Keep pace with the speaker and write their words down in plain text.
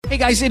Hey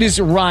guys, it is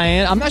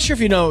Ryan. I'm not sure if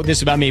you know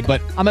this about me, but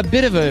I'm a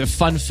bit of a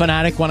fun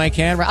fanatic when I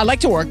can. I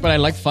like to work, but I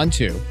like fun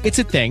too. It's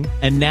a thing.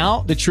 And now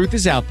the truth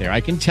is out there.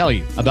 I can tell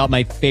you about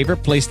my favorite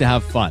place to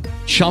have fun.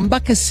 Chumba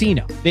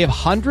Casino. They have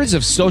hundreds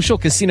of social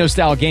casino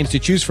style games to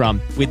choose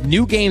from with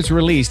new games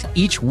released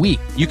each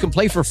week. You can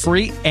play for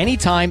free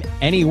anytime,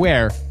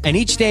 anywhere. And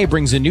each day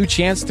brings a new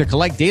chance to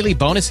collect daily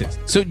bonuses.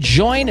 So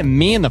join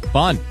me in the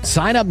fun.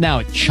 Sign up now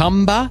at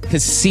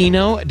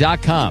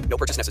ChumbaCasino.com. No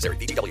purchase necessary.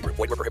 VGW Group.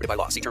 Void where prohibited by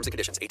law. See terms and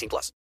conditions.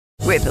 18+.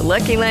 With the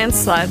Lucky Land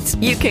Slots,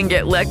 you can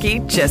get lucky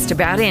just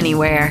about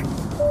anywhere.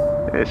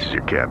 This is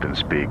your captain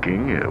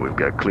speaking. We've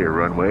got clear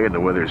runway and the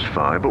weather's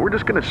fine, but we're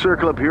just going to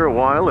circle up here a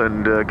while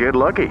and get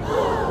lucky.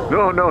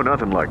 No,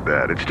 nothing like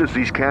that. It's just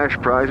these cash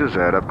prizes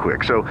add up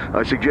quick. So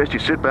I suggest you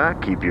sit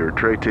back, keep your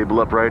tray table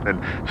upright, and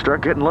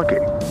start getting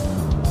lucky.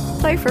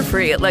 Play for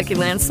free at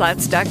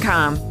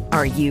LuckyLandSlots.com.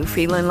 Are you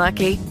feeling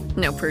lucky?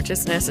 No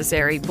purchase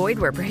necessary. Void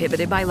where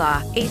prohibited by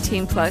law.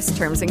 18+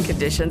 terms and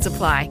conditions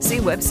apply. See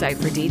website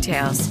for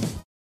details.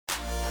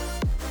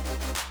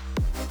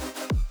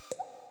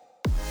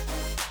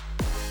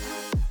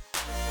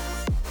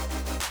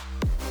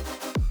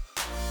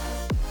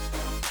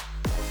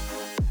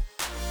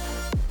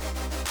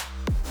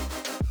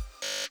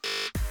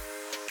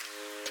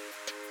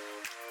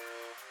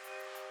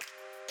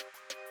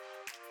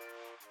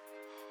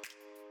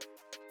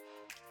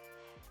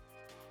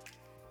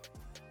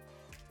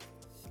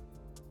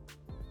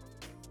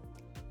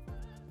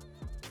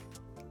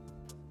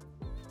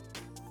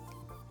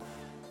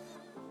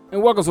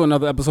 And welcome to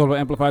another episode of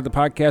Amplify the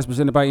Podcast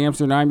presented by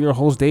Amsterdam. I'm your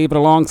host, David.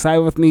 Alongside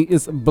with me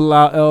is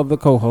Elle, the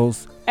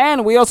co-host.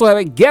 And we also have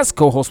a guest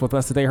co-host with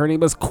us today. Her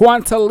name is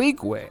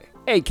Quantalique,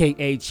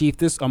 a.k.a.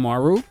 Chiefess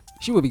Amaru.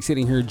 She will be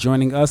sitting here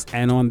joining us.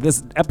 And on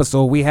this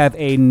episode, we have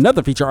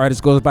another feature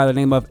artist goes by the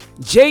name of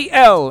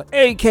Elle,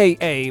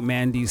 a.k.a.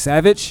 Mandy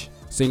Savage,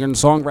 singer and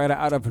songwriter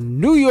out of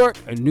New York.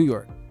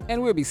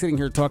 And we'll be sitting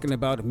here talking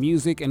about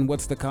music and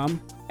what's to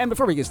come. And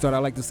before we get started,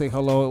 I'd like to say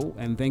hello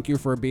and thank you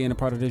for being a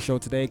part of this show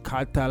today.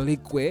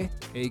 Quantalique,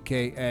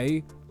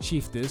 a.k.a.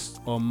 Chiefess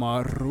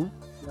Amaru.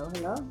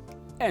 Hello.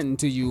 And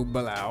to you,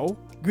 Bilal.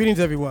 Greetings,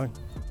 everyone.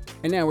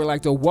 And now we'd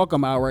like to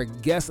welcome our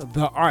guest,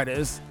 the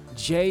artist,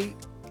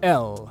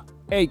 Elle,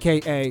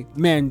 a.k.a.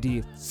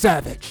 Mandy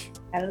Savage.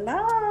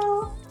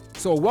 Hello.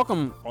 So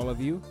welcome, all of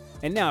you.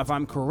 And now, if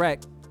I'm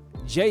correct,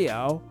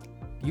 Elle,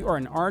 you are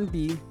an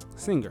R&B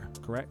singer,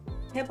 correct?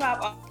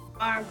 Hip-hop,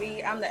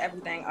 R&B, I'm the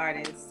everything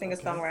artist,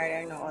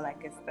 singer-songwriter, all that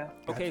good stuff.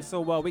 Okay, so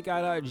we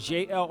got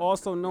Elle,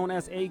 also known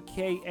as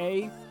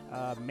a.k.a.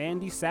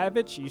 Mandy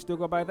Savage. You still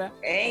go by that?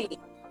 Hey,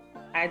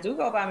 I do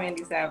go by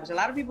Mandy Savage. A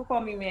lot of people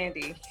call me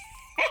Mandy.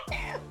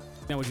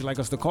 Now, would you like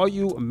us to call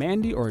you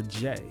Mandy or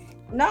Jay?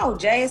 No,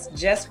 Jay is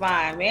just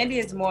fine. Mandy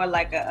is more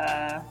like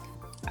a,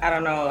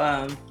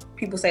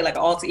 people say like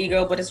an alter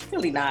ego, but it's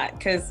really not,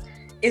 because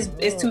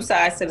it's two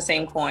sides to the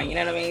same coin, you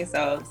know what I mean?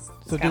 So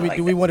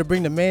do we want to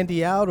bring the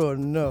Mandy out or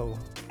no?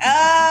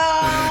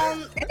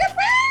 It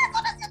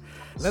depends.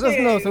 Let us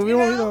know, so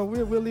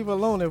we'll leave her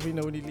alone if we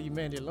know we need to leave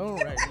Mandy alone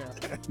right now.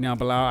 Now,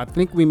 Bilal, I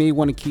think we may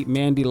want to keep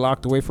Mandy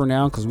locked away for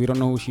now because we don't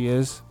know who she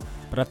is.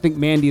 But I think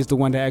Mandy is the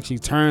one that actually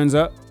turns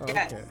up.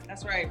 Yes,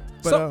 that's right.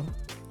 So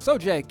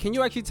Jay, can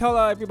you actually tell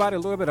everybody a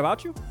little bit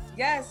about you?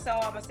 Yes, so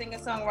I'm a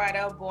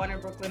singer-songwriter born in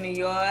Brooklyn, New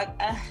York.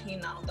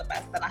 The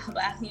best that I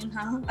have,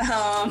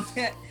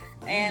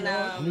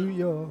 New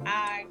York.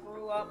 I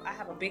grew up, I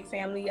have a big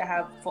family. I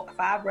have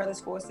 5 brothers,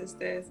 4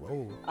 sisters.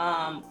 Whoa.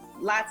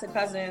 Lots of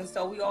cousins.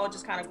 So we all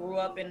just kind of grew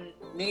up in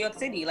New York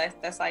City.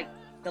 That's like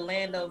the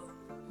land of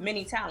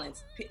many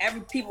talents.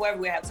 People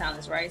everywhere have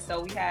talents, right?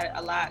 So we had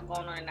a lot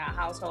going on in our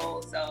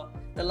household. So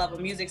the love of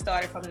music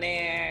started from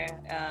there.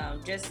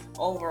 Just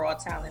overall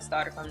talent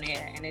started from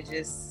there, and I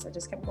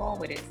just kept going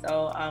with it.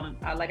 So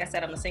like I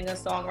said, I'm a singer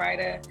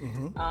songwriter.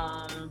 Mm-hmm.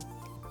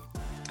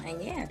 And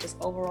yeah, just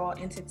overall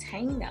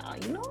entertainer.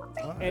 You know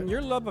what I mean? And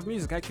your love of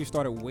music actually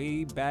started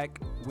way back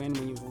when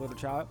you was a little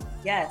child.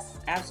 Yes,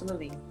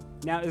 absolutely.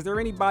 Now, is there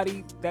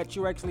anybody that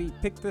you actually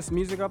picked this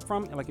music up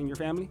from, like in your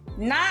family?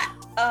 Not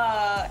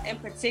in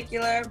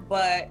particular,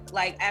 but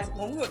like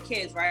when we were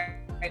kids, right?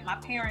 My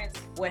parents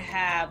would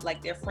have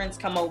like their friends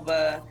come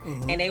over,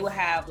 mm-hmm. and they would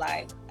have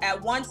like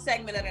at one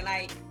segment of the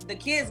night, the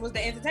kids was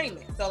the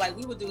entertainment. So like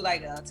we would do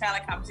like a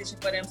talent competition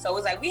for them. So it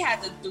was like we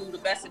had to do the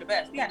best of the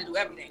best. We had to do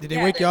everything. Did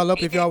they wake y'all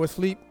up if y'all was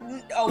asleep?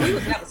 Oh, we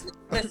was never sleep.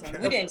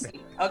 Listen, we didn't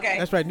sleep. Okay.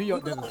 That's right. New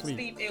York we doesn't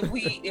sleep.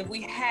 If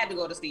we had to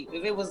go to sleep,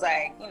 if it was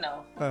like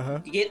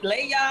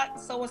lay y'all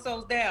so and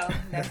so's down,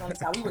 that's the only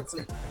time we would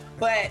sleep.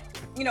 But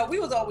we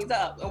was always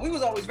up and we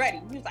was always ready.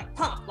 We was like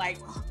pumped, like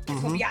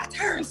it's gonna be our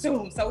turn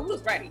soon. So we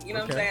was ready. You know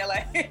what I'm saying?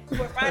 Like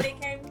when Friday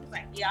came, we was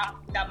like, yeah,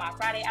 I got my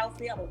Friday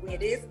outfit. I'm gonna wear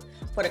this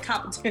for the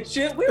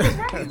competition. We was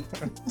ready.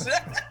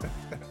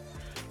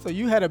 So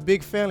you had a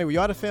big family. Were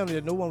y'all the family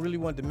that no one really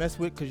wanted to mess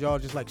with because y'all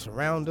just like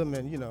surround them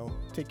and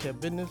take care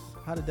of business?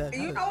 How did that?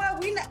 You know what?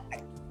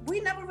 We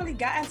never really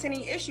got into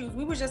any issues.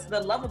 We was just the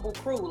lovable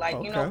crew. Like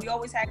we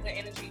always had good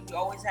energy. We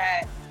always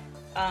had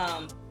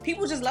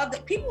people just love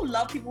that. People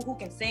love people who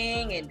can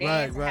sing and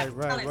dance and have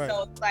talent.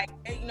 So like,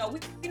 you know,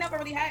 we never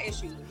really had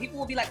issues. People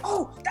would be like,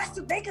 oh,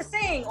 they can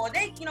sing, or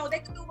they can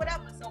do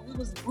whatever. So we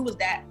was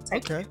that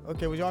type.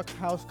 Okay. Was your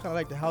house kind of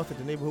like the house that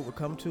the neighborhood would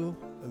come to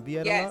and be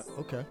at a lot?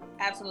 Okay.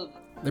 Absolutely.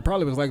 They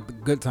probably was like the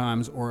Good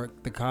Times or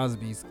the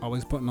Cosbys,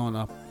 always putting on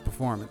a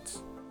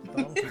performance.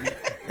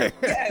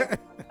 Yeah.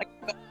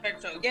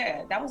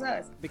 Yeah, that was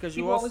us. Because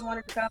people always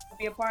wanted to come and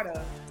be a part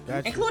of,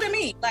 including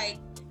me. Like,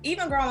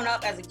 even growing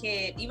up as a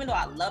kid, even though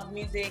I loved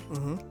music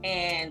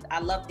and I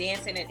loved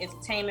dancing and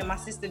entertainment, my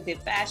sister did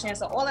fashion,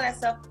 so all of that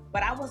stuff,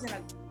 but I wasn't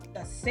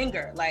a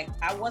singer. Like,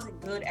 I wasn't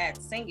good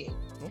at singing.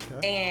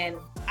 Okay. And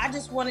I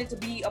just wanted to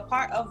be a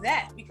part of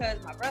that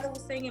because my brother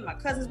was singing, my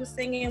cousins were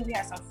singing, we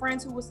had some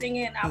friends who were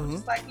singing, and I was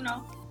just like, you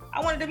know,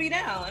 I wanted to be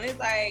down. And it's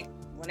like,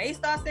 when they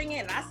start singing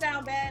and I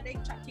sound bad, they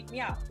try to kick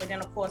me out. But then,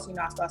 of course, you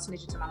know, I start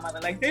snitching to my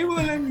mother, like, they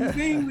won't let me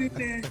sing with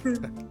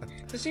them.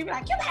 So she'd be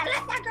like, you gotta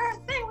let that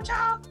girl sing with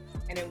y'all.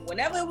 And then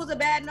whenever it was a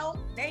bad note,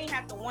 they ain't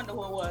have to wonder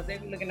who it was. They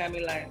be looking at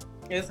me like,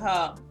 it's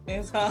her.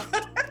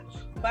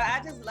 But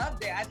I just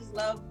loved it. I just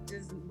loved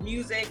just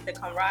music, the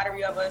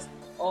camaraderie of us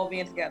all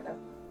being together.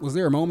 Was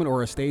there a moment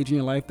or a stage in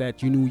your life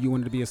that you knew you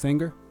wanted to be a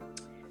singer?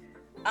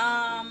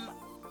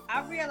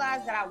 I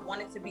realized that I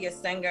wanted to be a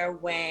singer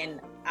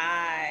when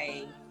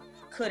I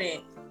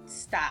couldn't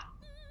stop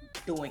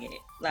doing it.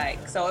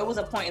 Like, so it was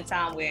a point in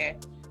time where,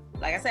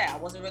 like I said, I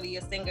wasn't really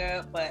a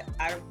singer, but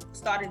I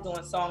started doing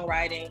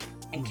songwriting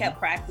and kept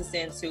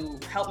practicing to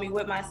help me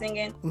with my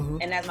singing.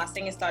 And as my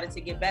singing started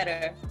to get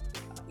better,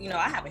 you know,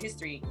 I have a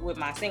history with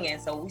my singing.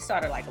 So we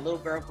started like a little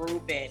girl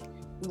group and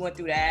we went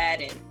through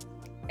that.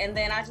 And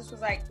then I just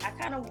was like, I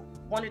kind of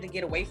wanted to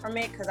get away from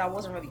it because I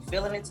wasn't really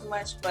feeling it too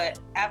much. But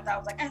after I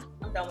was like,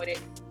 I'm done with it.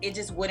 It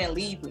just wouldn't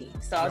leave me.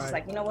 So I was just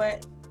like, you know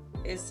what?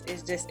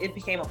 It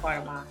became a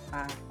part of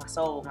my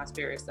soul, my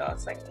spirit. So I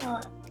was like, you know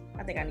what?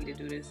 I think I need to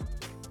do this.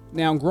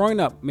 Now, growing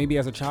up, maybe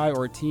as a child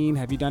or a teen,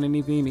 have you done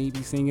anything,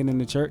 maybe singing in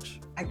the church?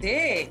 I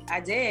did.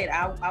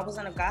 I was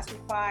in a gospel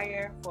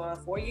choir for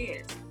 4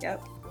 years.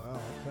 Yep. Wow,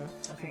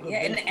 okay. Yeah,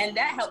 and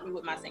that helped me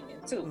with my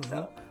singing too.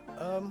 So,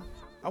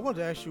 I wanted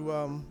to ask you,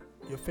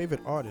 your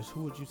favorite artist.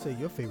 Who would you say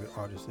your favorite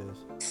artist is?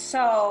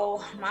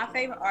 So, my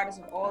favorite artist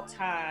of all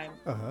time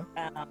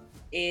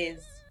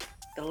is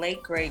the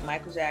late great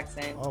Michael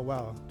Jackson. Oh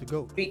wow, the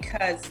GOAT.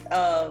 Because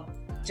of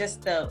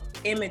just the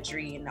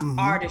imagery and the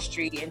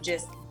artistry and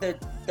just the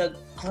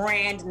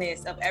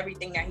grandness of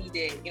everything that he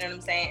did. You know what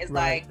I'm saying? It's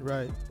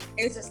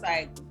it's just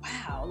like,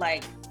 wow,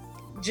 like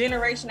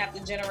generation after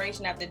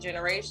generation after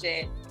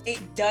generation,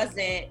 it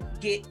doesn't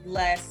get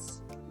less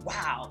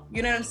wow.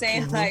 You know what I'm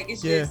saying? Like,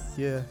 it's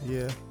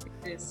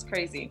it's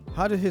crazy.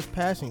 How did his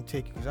passing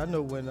take you? Because I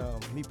know when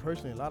me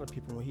personally, a lot of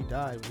people, when he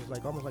died, it was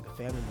like almost like a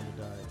family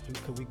member died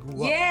because we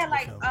grew up. Yeah,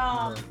 like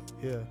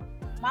him,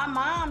 my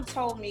mom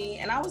told me,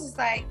 and I was just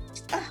like,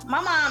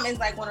 my mom is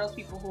like one of those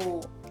people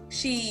who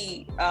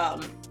she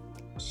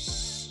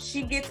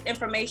gets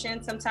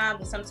information sometimes,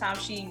 and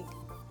sometimes she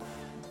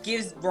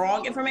gives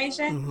wrong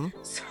information.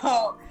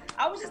 So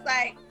I was just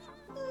like,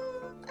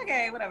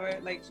 okay, whatever.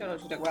 Like, she'll know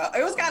what she's talking about.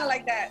 It was kind of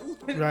like that.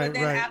 But then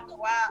after a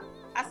while,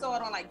 I saw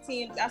it on like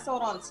teams. I saw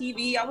it on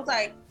TV. I was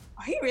like,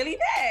 oh, he really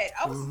dead.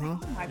 I was like,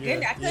 oh my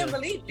goodness, I couldn't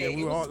believe it.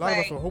 Yeah, a lot of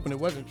us were hoping it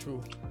wasn't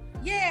true.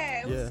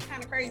 Yeah, it was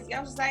kind of crazy. I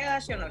was just like, oh,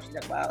 she'll know what she's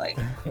talking about. Like,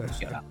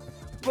 shut up.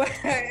 But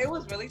it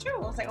was really true.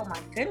 I was like, oh my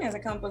goodness, I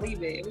couldn't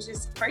believe it. It was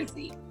just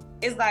crazy.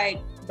 It's like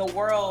the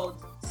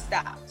world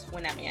stopped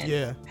when that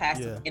man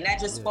passed. And that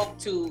just spoke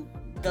to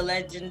the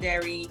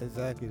legendary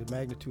the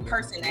magnitude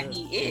person that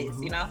he is,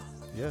 you know?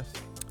 Yes.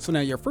 So now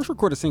your first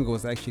recorded single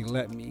is actually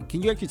Let Me.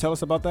 Can you actually tell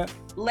us about that?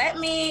 Let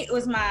Me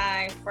was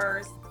my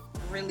first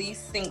release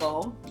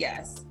single,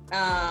 yes.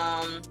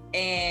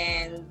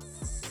 And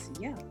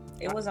yeah,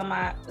 it was on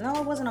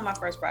it wasn't on my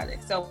first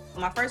project. So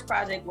my first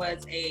project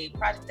was a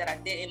project that I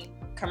didn't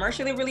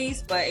commercially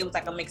release, but it was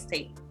like a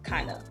mixtape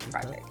kind of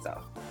project.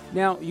 So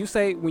now you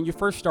say when you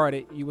first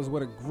started, you was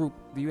with a group.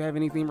 Do you have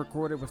anything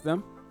recorded with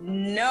them?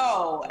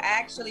 No,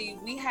 actually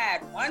we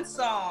had one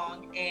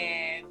song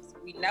and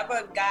we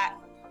never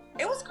got.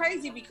 It was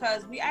crazy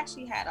because we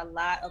actually had a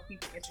lot of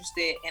people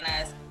interested in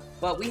us,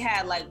 but we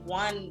had like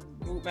one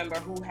group member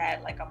who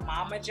had like a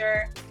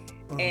momager,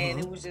 and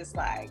it was just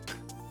like,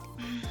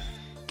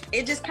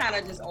 it just kind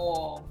of just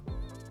all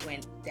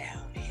went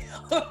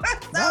downhill. So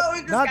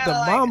not the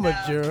like,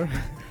 momager.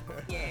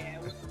 Yeah,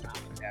 it was the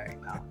momager.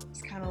 No,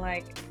 it's kind of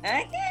like,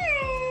 okay.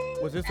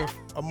 Was this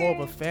a more of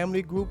a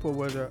family group, or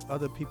were there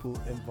other people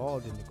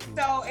involved in the group?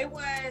 So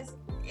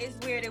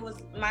it's weird. It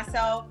was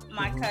myself,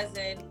 my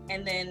cousin,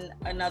 and then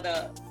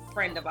another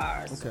friend of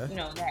ours, you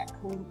know,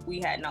 who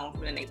we had known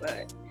from the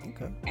neighborhood.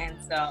 Okay. And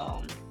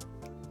so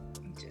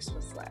it just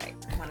was like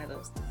one of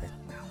those things,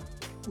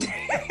 you know.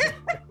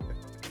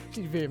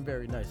 She's being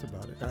very nice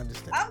about it. I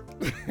understand. I'm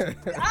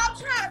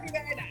trying to be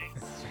very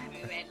nice.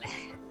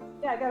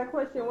 Yeah, I got a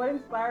question. What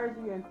inspires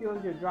you and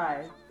fuels your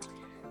drive?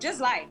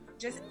 Just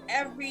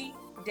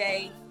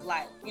everyday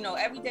life. You know,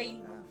 every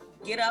day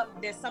get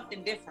up, there's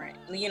something different.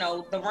 You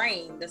know, the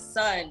rain, the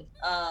sun,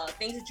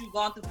 things that you've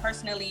gone through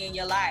personally in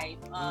your life,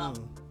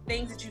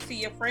 things that you see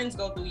your friends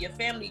go through, your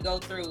family go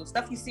through,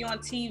 stuff you see on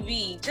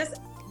TV,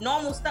 just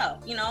normal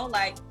stuff, you know,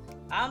 like,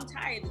 I'm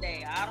tired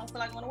today, I don't feel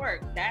like going to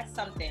work. That's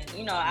something,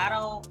 you know, I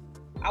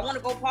want to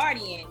go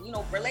partying, you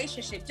know,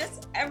 relationship,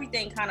 just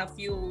everything kind of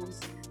fuels.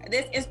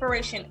 There's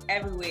inspiration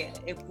everywhere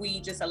if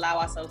we just allow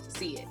ourselves to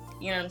see it.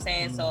 You know what I'm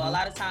saying? So a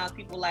lot of times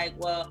people like,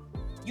 well,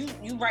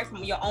 you write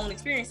from your own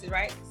experiences,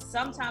 right?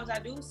 Sometimes I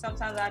do,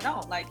 sometimes I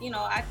don't. Like, you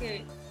know, I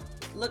could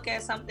look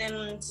at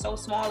something so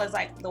small as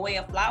like the way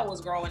a flower was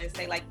growing and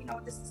say like, you know,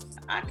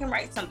 I can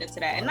write something to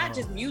that. And not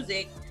just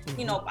music,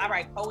 you know, I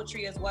write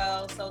poetry as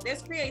well. So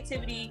there's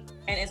creativity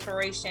and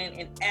inspiration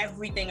in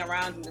everything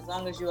around you as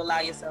long as you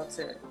allow yourself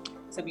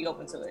to be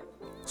open to it.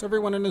 So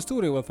everyone in the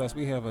studio with us,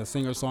 we have a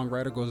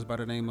singer-songwriter, goes by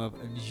the name of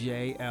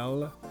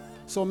Elle.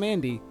 So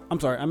Mandy, I'm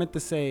sorry, I meant to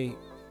say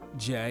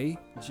Jay.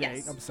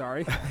 Yes. I'm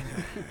sorry.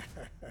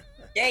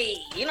 Jay,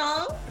 you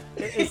know.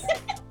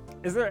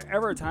 Is there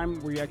ever a time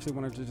where you actually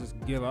wanted to just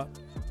give up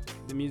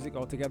the music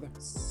altogether?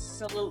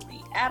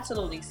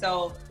 Absolutely.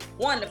 So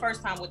the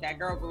first time with that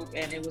girl group,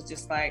 and it was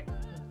just like,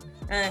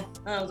 I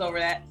was over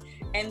that.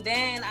 And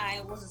then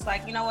I was just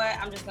like, you know what,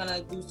 I'm just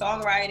gonna do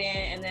songwriting.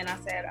 And then I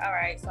said, all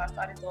right, so I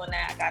started doing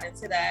that, I got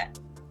into that.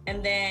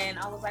 And then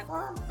I was like,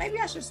 well, maybe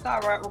I should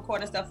start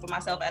recording stuff for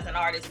myself as an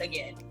artist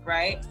again,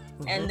 right?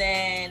 And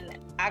then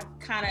I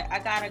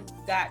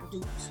got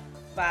duped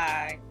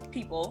by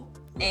people,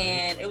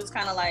 and it was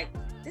kind of like,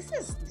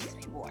 these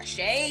people are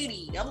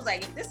shady. I was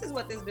like, if this is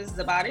what this business is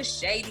about, it's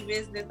shady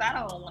business, I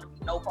don't want to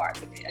be no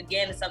part of it.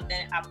 Again, it's something,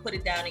 I put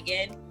it down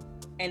again,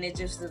 and it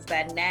just was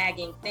that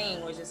nagging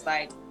thing was just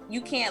like,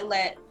 you can't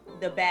let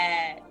the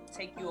bad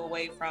take you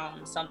away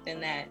from something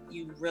that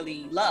you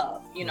really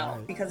love, you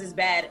know, because it's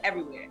bad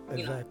everywhere,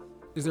 you know.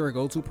 Is there a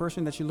go-to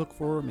person that you look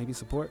for, maybe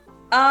support?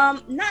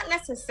 Not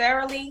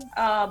necessarily,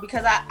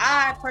 because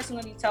I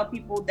personally tell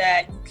people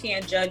that you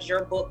can't judge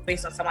your book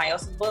based on somebody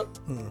else's book.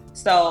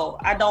 So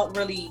I don't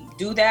really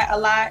do that a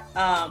lot.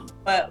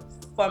 But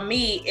for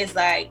me, it's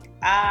like,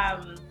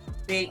 I'm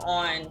big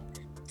on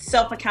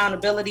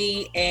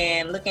self-accountability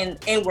and looking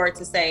inward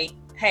to say,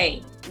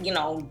 hey, you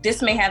know,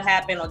 this may have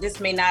happened or this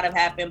may not have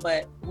happened,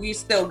 but we're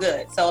still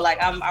good. So like,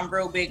 I'm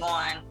real big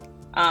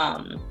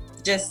on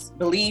just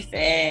belief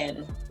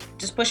and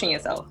just pushing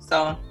yourself.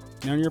 So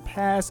now, in your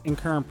past and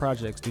current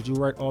projects, did you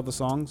write all the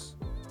songs?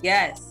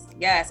 Yes.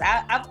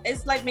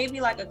 It's like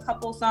maybe like a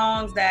couple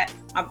songs that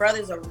my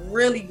brother's a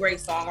really great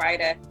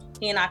songwriter.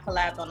 He and I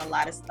collabed on a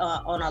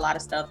lot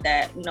of stuff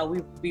that, you know,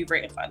 we've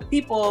written for other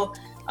people.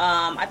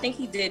 I think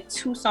he did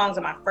 2 songs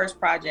on my first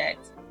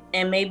project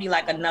and maybe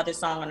like another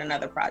song on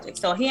another project.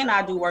 So he and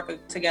I do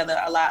work together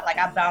a lot. Like,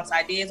 I bounce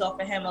ideas off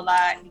of him a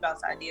lot. He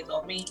bounces ideas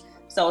off me.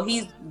 So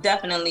he's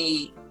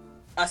definitely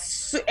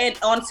and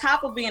on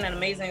top of being an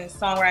amazing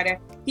songwriter,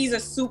 he's a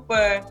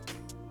super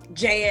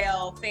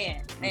JL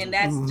fan, and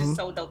that's just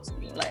so dope to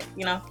me. Like,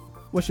 you know.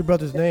 What's your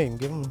brother's name?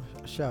 Give him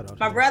a shout out.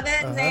 My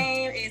brother's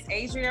name is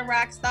Adrian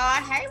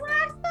Rockstar. Hey,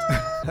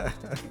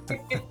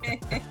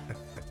 Rockstar.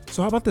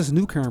 So how about this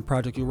new current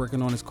project you're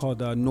working on? It's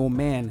called No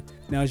Man.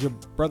 Now, is your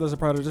brother's a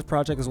part of this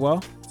project as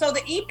well? So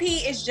the EP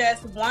is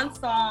just one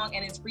song,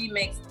 and it's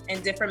remixed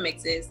in different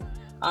mixes.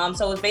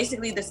 So it's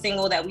basically the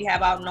single that we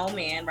have out, No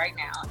Man, right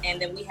now.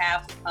 And then we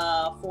have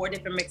 4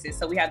 different mixes.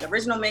 So we have the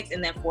original mix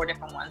and then 4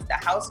 different ones. The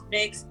house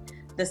mix,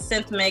 the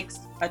synth mix,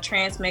 a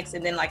trance mix,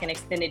 and then like an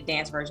extended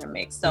dance version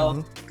mix.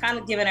 So kind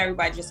of giving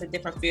everybody just a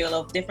different feel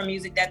of different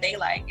music that they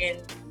like, and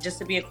just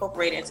to be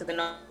incorporated into the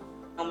No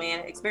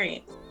Man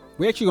experience.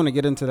 We're actually going to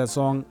get into that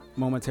song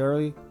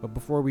momentarily. But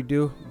before we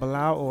do,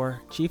 Bilal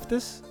or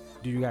Chiefess,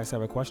 do you guys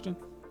have a question?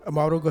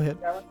 Amaro, go ahead.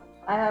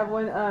 I have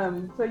one.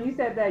 So you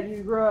said that you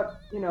grew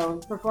up, you know,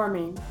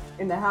 performing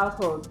in the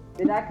household.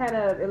 Did that kind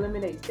of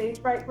eliminate stage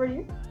fright for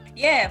you?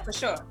 Yeah, for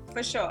sure.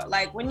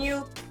 Like, when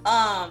you're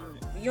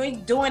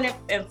doing it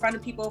in front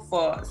of people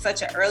for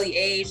such an early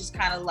age, it's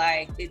kind of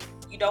like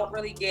you don't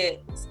really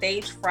get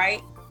stage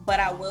fright. But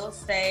I will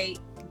say,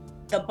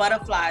 the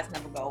butterflies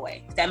never go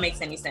away, if that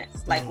makes any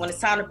sense. Like, when it's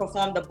time to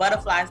perform, the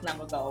butterflies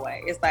never go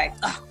away. It's like,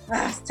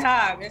 it's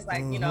time. It's like,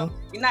 you know,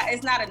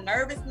 it's not a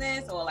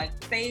nervousness or like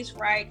stage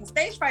fright, because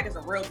stage fright is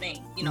a real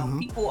thing. You know,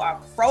 people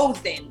are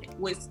frozen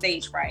with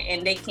stage fright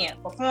and they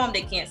can't perform,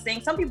 they can't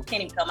sing. Some people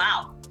can't even come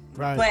out.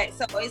 Right. But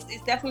so it's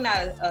definitely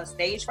not a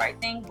stage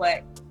fright thing,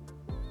 but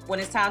when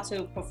it's time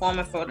to perform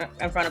in front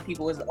of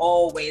people, it's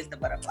always the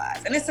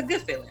butterflies. And it's a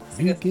good feeling.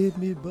 You give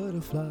me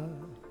butterflies.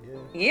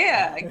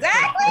 Yeah,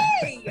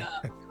 exactly.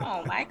 Come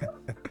on, Michael.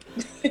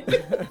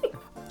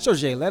 So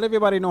Jay, let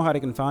everybody know how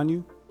they can find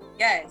you.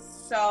 Yes.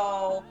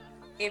 So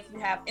if you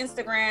have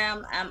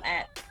Instagram, I'm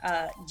at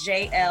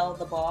JL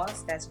the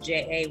Boss. That's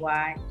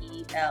JAYELLE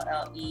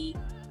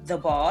the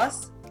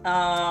Boss.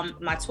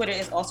 My Twitter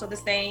is also the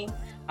same.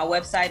 My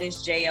website is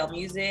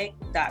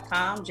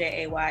jlmusic.com,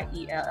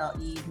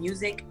 JAYELLE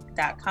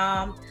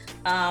music.com.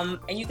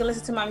 And you can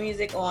listen to my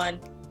music on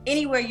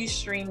anywhere you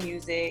stream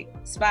music,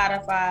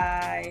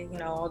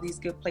 Spotify, all these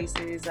good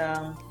places,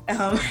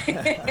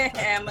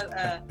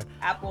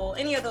 Apple,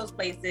 any of those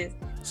places.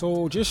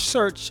 So just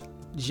search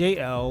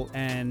JL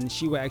and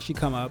she will actually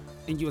come up,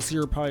 and you will see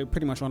her probably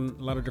pretty much on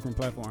a lot of different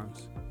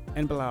platforms.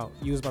 And Bilal,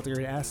 you was about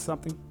to ask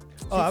something?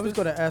 Oh, I was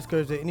going to ask her,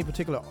 is there any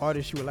particular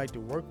artist you would like to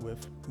work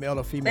with, male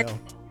or female?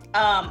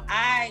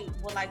 I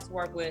would like to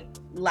work with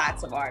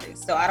lots of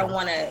artists, so I don't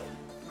want to.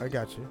 I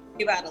got you.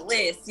 Give out a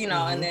list,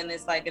 and then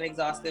it's like an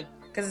exhaustive,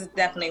 because it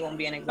definitely won't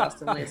be an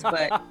exhaustive list.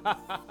 But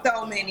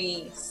so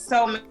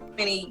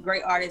many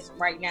great artists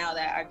right now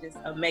that are just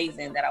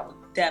amazing that I would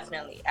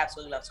definitely,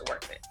 absolutely love to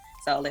work with.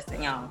 So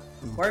listen, y'all,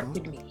 work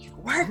with me.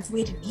 Work with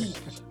me.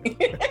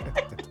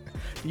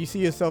 Do you see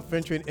yourself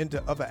venturing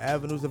into other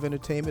avenues of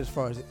entertainment as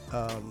far as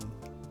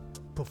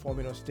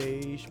performing on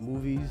stage,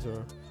 movies,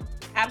 or?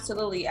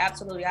 Absolutely.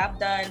 I've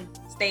done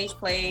stage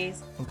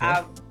plays.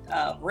 Okay.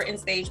 I've written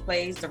stage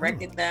plays,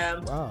 directed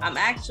them. Wow. I'm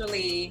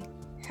actually,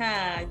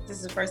 this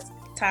is the first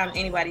time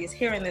anybody is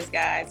hearing this,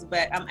 guys,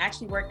 but I'm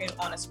actually working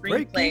on a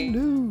screenplay. Breaking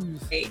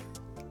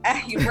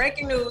news.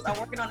 Breaking news. I'm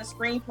working on a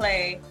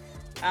screenplay.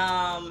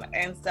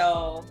 And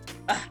so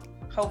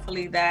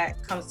hopefully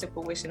that comes to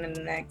fruition in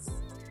the next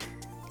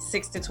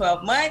 6 to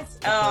 12 months.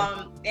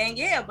 Okay. And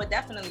yeah, but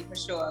definitely for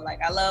sure.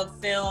 Like, I love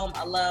film,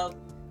 I love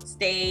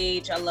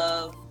stage, I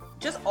love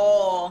just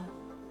all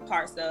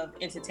parts of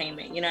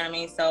entertainment. You know what I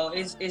mean? So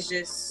it's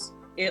just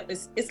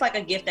it's like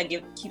a gift that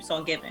keeps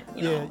on giving.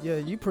 Yeah.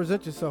 You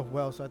present yourself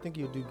well, so I think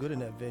you'll do good in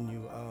that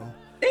venue.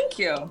 Thank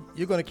you.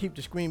 You're going to keep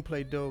the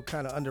screenplay though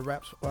kind of under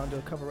wraps,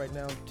 under cover right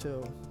now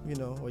till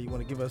or you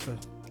want to give us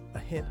a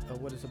hint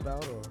of what it's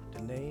about or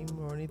the name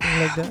or anything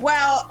like that?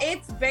 Well,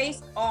 it's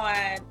based on.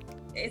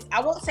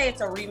 I won't say it's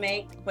a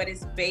remake, but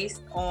it's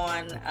based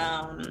on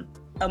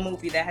a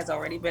movie that has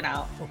already been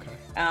out.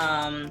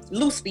 Okay.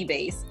 Loosely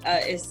based.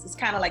 It's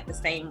kind of like the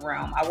same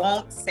realm. I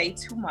won't say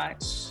too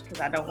much because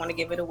I don't want to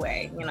give it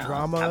away.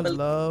 Drama,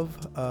 love,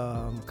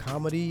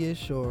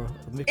 comedy-ish, or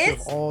a mixture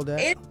of all that.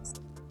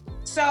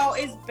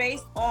 It's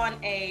based on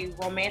a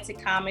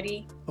romantic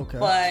comedy. Okay.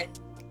 But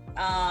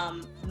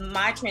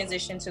my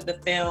transition to the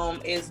film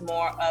is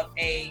more of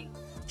a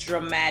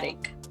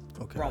dramatic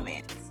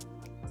romance.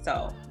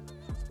 So.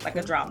 Like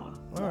a drama.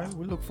 All right,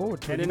 we look forward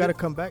to it. You got to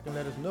come back and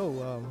let us know,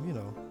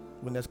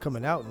 when that's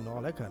coming out and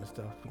all that kind of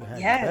stuff.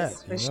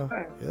 Yes, for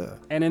sure. Yeah.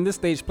 And in this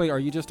stage play, are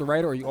you just a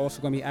writer, or are you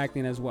also going to be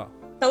acting as well?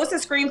 So it's a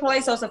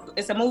screenplay. So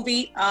it's a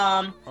movie.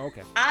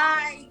 Okay.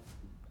 I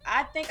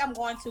think I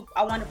want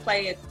to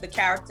play the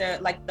character,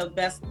 like the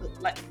best,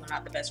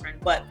 not the best friend,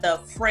 but the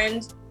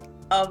friend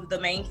of the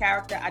main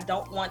character. I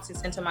don't want to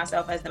center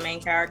myself as the main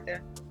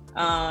character.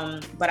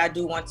 But I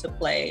do want to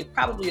play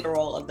probably the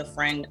role of the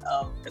friend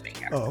of the main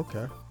character. Oh,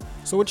 okay.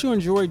 So what you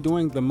enjoy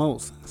doing the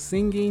most,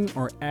 singing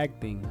or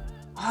acting?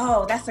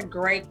 Oh, that's a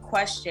great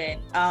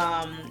question.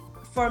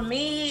 For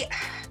me,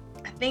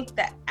 I think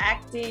that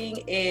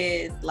acting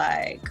is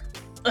like,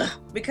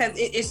 because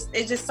it's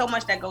just so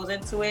much that goes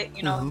into it.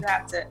 You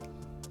have to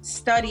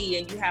study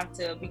and you have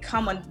to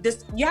become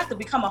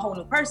a whole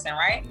new person,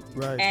 right?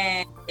 Right.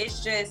 And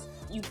it's just,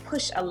 you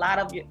push a lot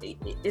of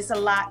it's a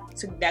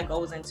lot that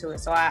goes into it.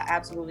 So I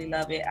absolutely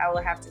love it. I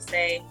would have to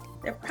say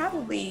they're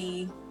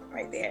probably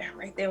right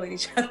there with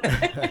each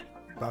other.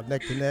 About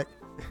neck to neck.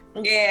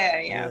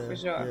 Yeah, for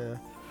sure.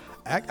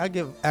 Yeah. I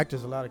give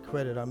actors a lot of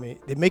credit. I mean,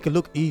 they make it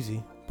look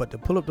easy, but to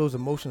pull up those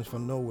emotions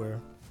from nowhere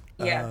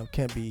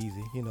can't be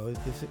easy.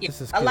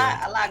 It's a skill. A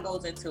lot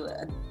goes into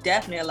it.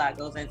 Definitely a lot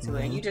goes into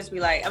it. And you just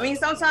be like, I mean,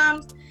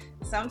 sometimes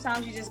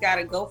you just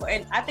gotta go for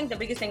it. And I think the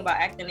biggest thing about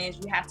acting is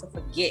you have to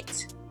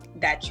forget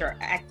that you're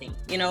acting,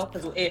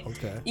 because if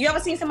you ever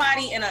seen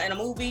somebody in a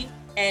movie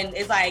and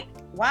it's like,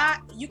 why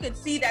you can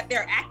see that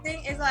they're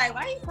acting, it's like,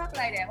 why you talk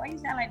like that, why you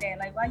sound like that,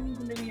 like why you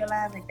deliver your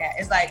lines like that?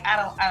 It's like I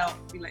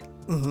don't be like,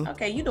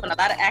 okay, you doing a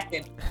lot of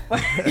acting.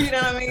 You know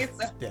what I mean?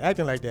 So, they're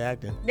acting like they're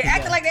acting. They're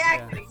acting like they're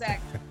acting.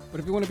 Exactly. But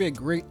if you want to be a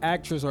great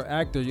actress or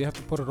actor, you have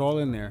to put it all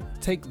in there.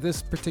 Take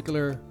this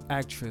particular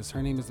actress.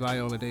 Her name is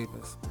Viola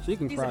Davis. She's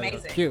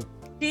amazing. Cute.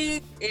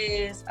 She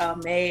is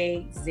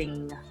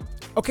amazing.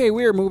 Okay,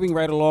 we are moving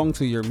right along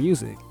to your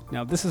music.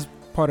 Now, this is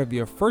part of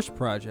your first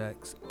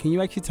projects. Can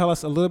you actually tell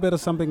us a little bit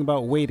of something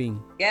about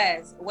Waiting?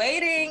 Yes,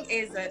 Waiting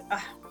is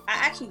I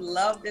actually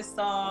love this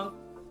song.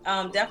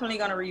 Definitely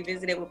going to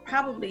revisit it. We're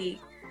probably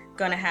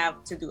going to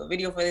have to do a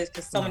video for this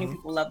because so many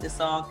people love this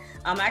song.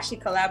 I'm actually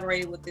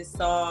collaborating with this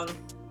song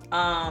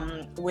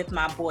with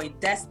my boy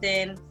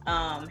Destin.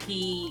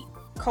 He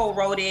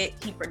co-wrote it.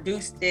 He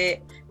produced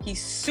it.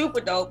 He's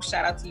super dope.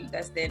 Shout out to you,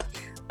 Destin.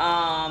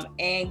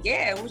 And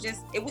yeah, we were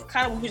just in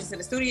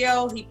the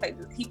studio. He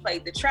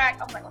played the track.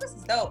 I was like, oh, this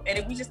is dope. And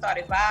then we just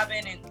started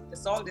vibing and the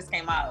song just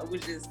came out. It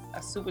was just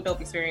a super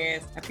dope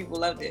experience and people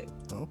loved it.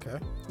 Okay.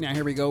 Now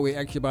here we go. We're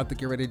actually about to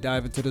get ready to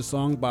dive into the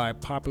song by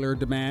popular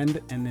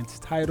demand, and it's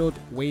titled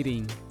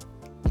Waiting.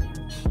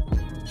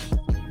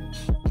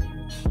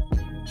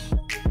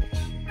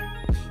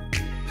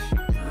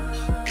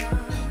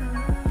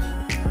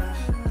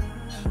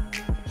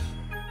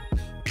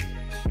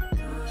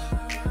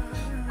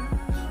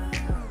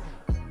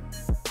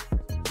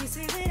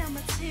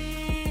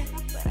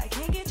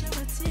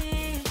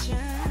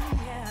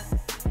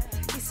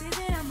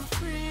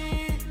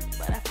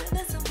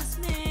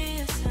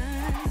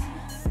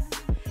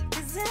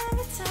 'Cause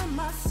every time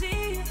I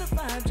see you, the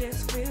vibe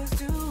just feels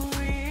too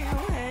real.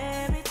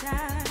 Every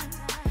time,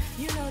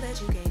 you know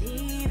that you can't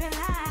even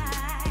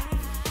lie.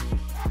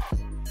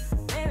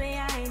 Baby,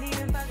 I ain't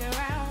even fucking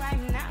around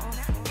right now.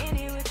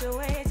 Any which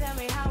way, tell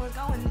me how it's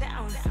going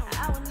down.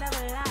 I would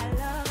never lie,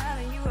 love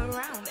having you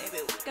around. Baby,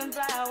 we can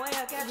fly away,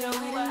 I'll catch you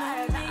over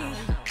out of town.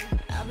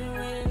 I've been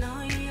waiting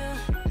on you,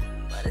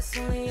 but it's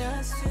only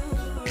us two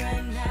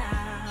right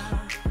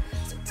now.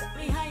 So tell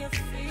me how you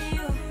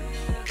feel.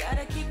 You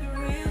gotta keep it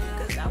real,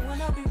 'cause I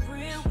wanna be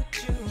real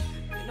with you.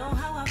 You know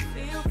how I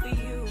feel for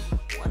you.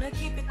 Wanna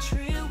keep it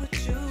real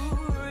with you,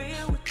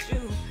 real with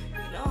you.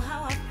 You know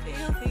how I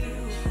feel for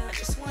you. I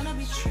just wanna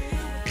be true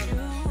with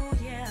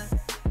you, yeah.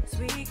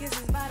 Sweet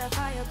kisses by the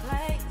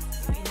fireplace.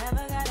 You ain't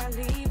never gotta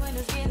leave when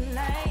it's getting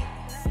late.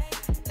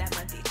 That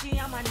Medici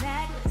on my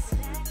necklace.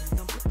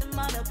 Don't put them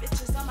other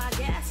bitches on my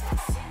gas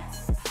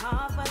list.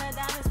 Heart full of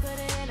diamonds, put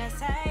it in a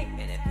safe.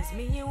 And if it's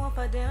me you want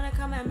for dinner,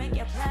 come and make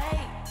your play.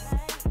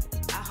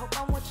 I hope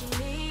I'm what you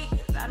need,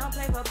 'cause I don't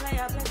play for play,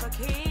 I play for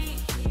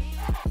keeps.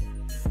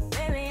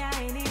 Baby, I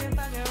ain't even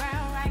fucking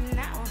around right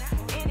now.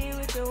 Any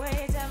which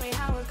way, tell me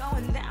how it's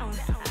going down.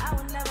 I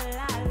would never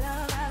lie,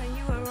 love having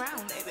you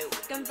around. Baby, we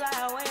can fly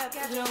away, I'll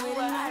catch you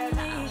over out of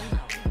town.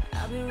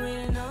 I've been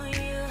waiting on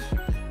you,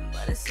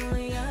 but it's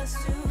only us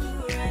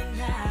two right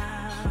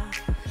now.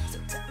 So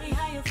tell me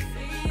how you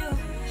feel.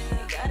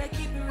 You gotta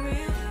keep it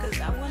real, 'cause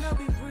I wanna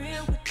be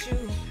real with you.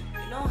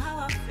 You know how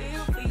I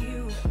feel for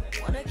you.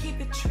 Wanna keep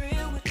it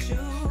real with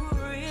you,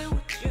 real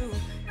with you.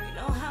 You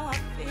know how I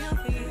feel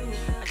for you.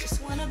 I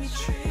just wanna be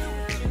true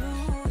with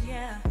you,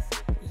 yeah.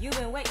 You've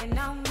been waiting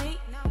on me,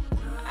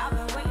 I've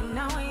been waiting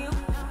on you.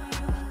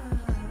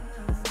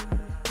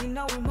 You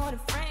know we're more than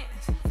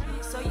friends,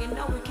 so you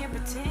know we can't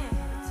pretend.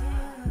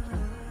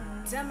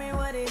 Tell me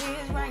what it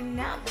is right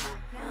now.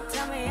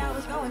 Tell me how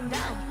it's going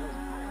down.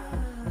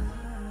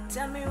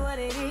 Tell me what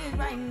it is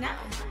right now.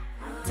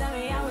 Tell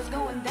me how it's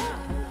going down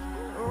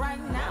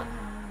right now.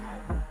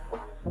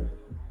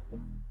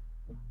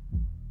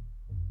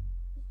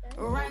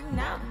 Right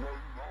now.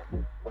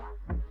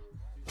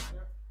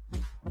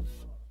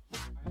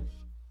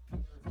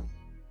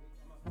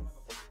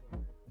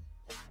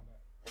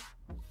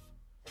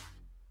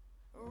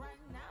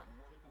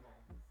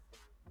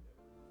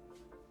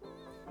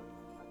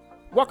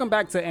 Welcome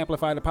back to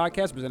Amplify the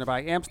Podcast, presented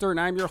by Amster, and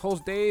I'm your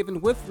host, Dave, and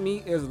with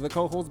me is the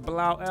co-host,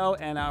 Elle,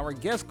 and our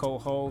guest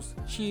co-host,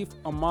 Chief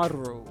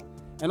Amaru.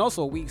 And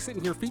also, we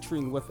sitting here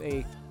featuring with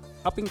a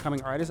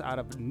up-and-coming artist out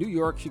of New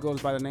York. She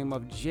goes by the name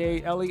of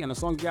Elle, and the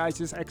song you guys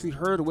just actually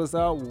heard was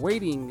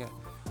Waiting.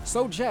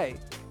 So, Jay.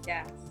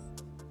 Yes.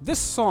 This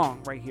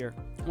song right here,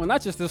 well,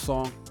 not just this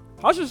song,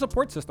 how's your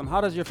support system?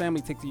 How does your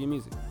family take to your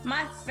music?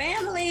 My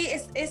family,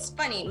 it's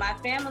funny. My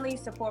family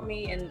support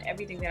me in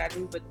everything that I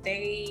do, but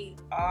they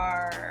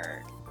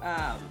are,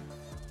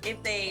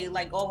 if they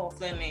like go whole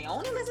film, they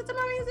only listen to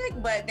my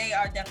music, but they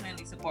are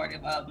definitely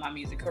supportive of my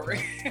music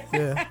career.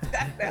 Yeah.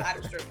 That's the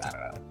honest truth. I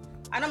don't know.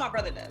 I know my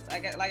brother does.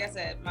 Like I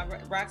said, my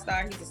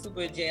Rockstar, he's a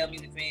super JL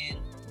music fan.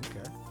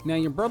 Okay. Now,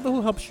 your brother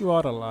who helps you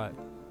out a lot,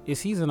 is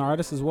he an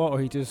artist as well, or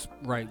he just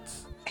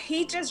writes?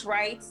 He just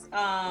writes.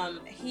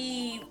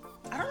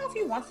 I don't know if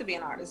he wants to be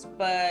an artist,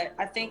 but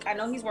I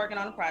know he's working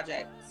on a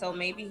project, so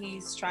maybe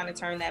he's trying to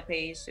turn that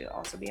page to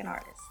also be an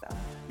artist. So.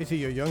 Is he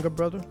your younger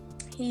brother?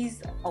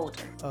 He's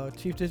older.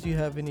 Chief, did you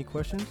have any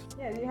questions?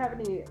 Yeah, do you have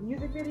any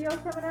music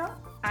videos coming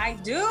out? I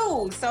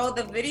do. So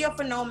the video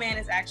for No Man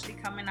is actually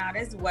coming out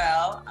as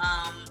well.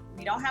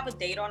 We don't have a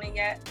date on it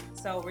yet,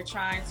 so we're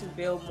trying to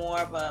build more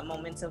of a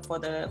momentum for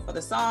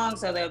the song.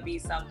 So there'll be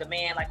some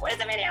demand, like, where's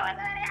the video? Where's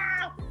the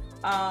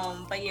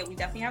video? But yeah, we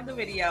definitely have the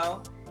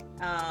video.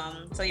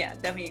 So yeah,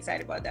 definitely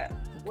excited about that.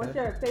 What's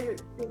your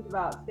favorite thing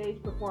about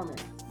stage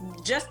performance?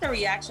 Just the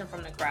reaction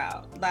from the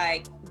crowd.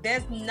 Like,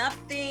 there's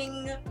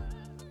nothing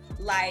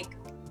like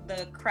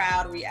the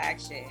crowd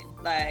reaction.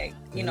 Like,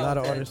 you know, a lot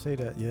of artists say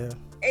that. Yeah.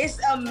 It's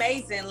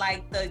amazing.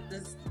 Like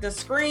the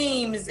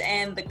screams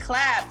and the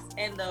claps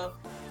and the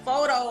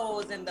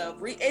photos and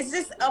it's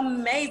just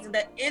amazing.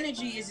 The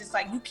energy is just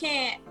like, you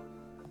can't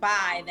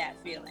buy that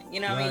feeling.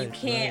 You know what I mean? You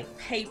can't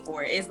pay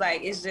for it. It's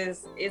like, it's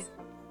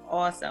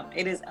awesome.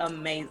 It is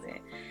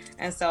amazing.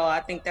 And so I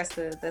think that's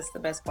the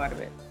best part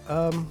of it.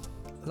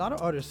 A lot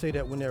of artists say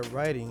that when they're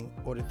writing,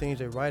 or the things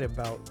they write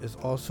about, is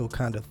also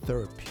kind of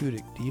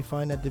therapeutic. Do you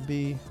find that to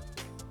be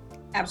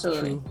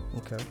absolutely true?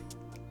 Okay.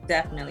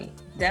 Definitely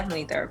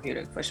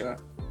therapeutic for sure.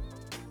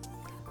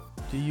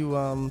 Do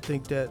you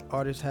think that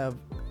artists have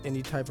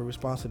any type of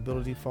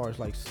responsibility as far as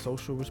like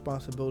social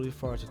responsibility, as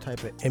far as the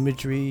type of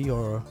imagery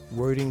or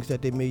wordings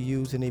that they may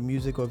use in their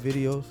music or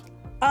videos?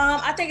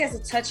 I think it's a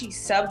touchy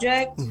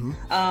subject,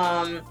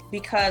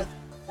 because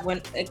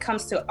when it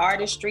comes to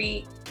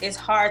artistry, it's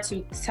hard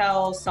to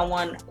tell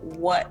someone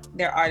what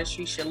their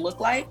artistry should look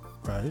like.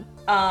 Right.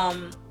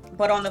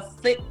 But on the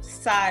flip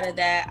side of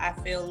that,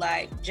 I feel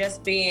like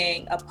just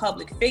being a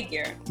public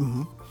figure,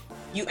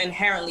 you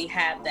inherently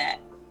have that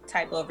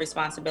type of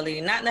responsibility.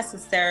 Not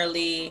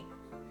necessarily,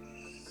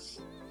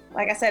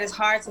 like I said, it's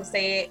hard to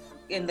say it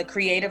in the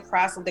creative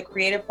process, the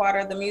creative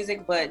part of the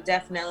music, but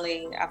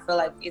definitely I feel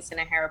like it's an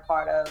inherent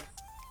part of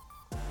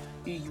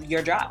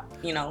your job,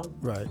 you know.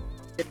 Right.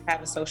 Just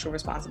have a social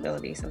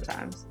responsibility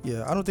sometimes.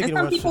 Yeah, I don't think and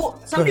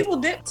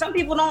some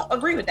people don't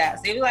agree with that.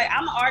 So they be like,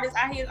 I'm an artist,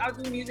 I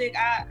do music,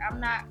 I'm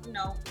not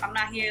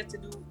here to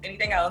do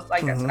anything else.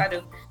 Like that's what I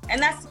do.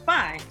 And that's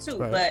fine too.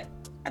 Right. But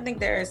I think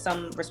there is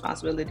some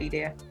responsibility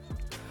there.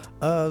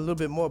 A little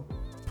bit more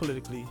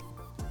politically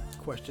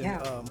question.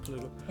 Yeah.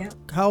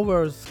 How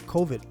has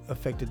COVID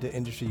affected the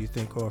industry, you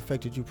think, or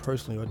affected you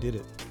personally, or did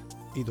it?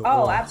 Either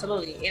or.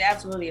 Absolutely. It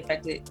absolutely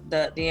affected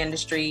the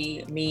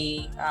industry,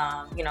 me,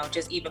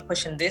 just even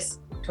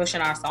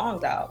pushing our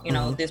songs out,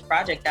 this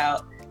project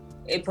out,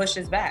 it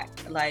pushes back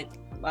like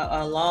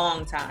a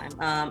long time.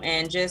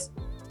 And just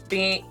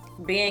being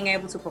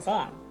able to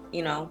perform,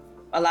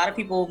 a lot of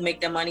people make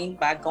their money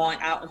by going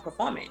out and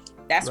performing.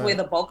 That's right. Where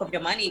the bulk of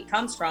your money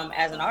comes from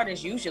as an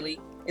artist, usually,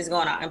 is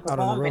going out and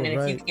performing. And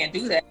if you can't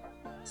do that,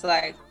 it's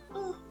like,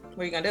 what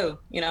are you gonna do?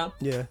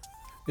 Yeah.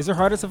 Is it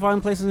harder to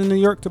find places in New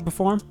York to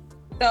perform?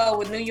 So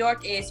with New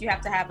York is you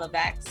have to have a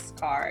vax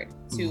card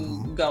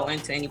to go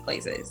into any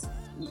places.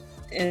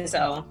 And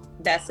so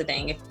that's the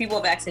thing. If people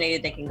are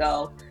vaccinated, they can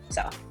go.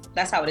 So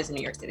that's how it is in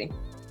New York City.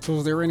 So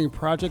is there any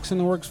projects in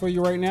the works for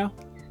you right now?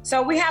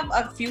 So we have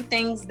a few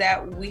things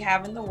that we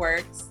have in the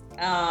works.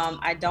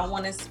 I don't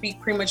want to speak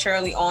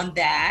prematurely on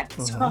that.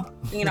 So,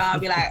 I'll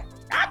be like,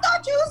 I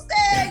thought you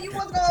said you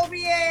was going to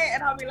be it.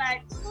 And I'll be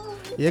like,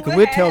 yeah, because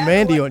we'll tell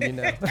Mandy on you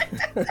now.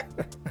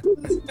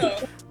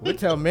 We'll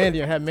tell Mandy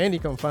and have Mandy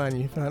come find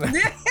you.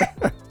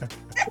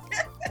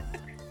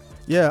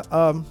 Yeah,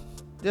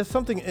 there's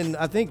something in,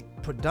 I think,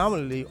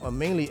 predominantly or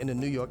mainly in the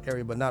New York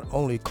area, but not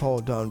only,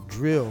 called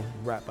drill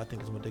rap, I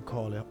think is what they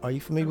call it. Are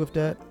you familiar with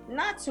that?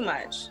 Not too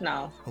much,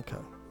 no. Okay.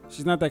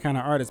 She's not that kind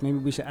of artist. Maybe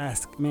we should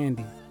ask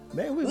Mandy.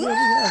 Man, we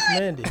ask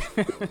Mandy.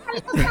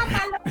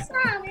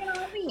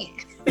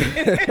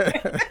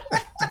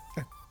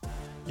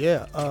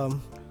 Yeah,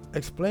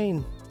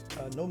 explain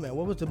No Man.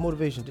 What was the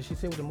motivation? Did she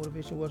say what the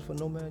motivation was for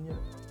No Man yet?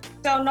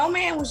 So No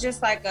Man was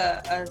just like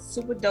a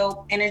super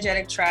dope,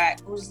 energetic track.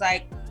 It was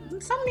like,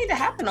 something need to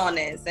happen on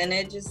this, and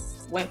it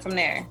just went from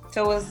there.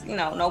 So it was,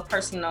 no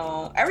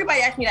personal.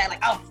 Everybody asked me that, like,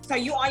 oh, so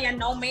you on your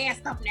No Man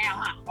stuff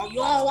now, huh? Oh, you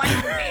don't want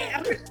No Man?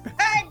 I'm just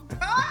like,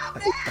 calm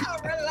down,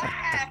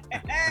 relax.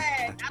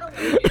 I don't want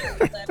to do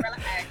it, but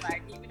relax.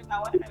 Like, even if I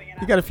want to,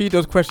 you got to feed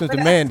those questions to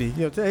Mandy.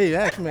 Hey,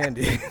 ask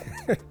Mandy.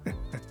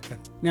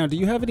 Now, do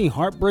you have any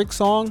heartbreak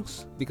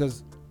songs?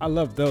 Because I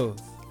love those.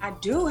 I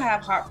do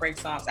have heartbreak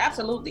songs,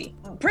 absolutely.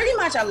 Pretty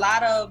much a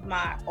lot of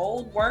my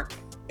old work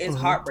is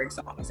heartbreak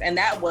songs, and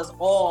that was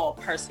all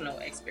personal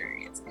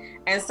experience.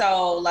 And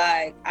so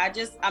like I'm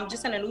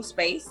just in a new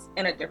space,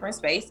 in a different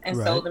space, and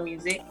so the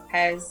music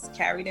has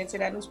carried into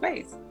that new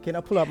space. Can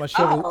I pull out my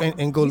shovel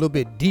and go a little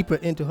bit deeper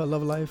into her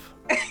love life?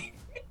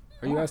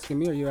 Are you asking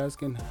me or are you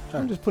asking her?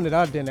 I'm just putting it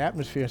out there in the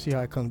atmosphere and see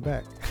how it comes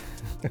back.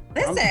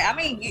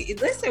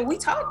 Listen, we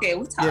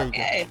talking.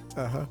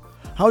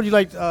 How would you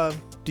like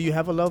do you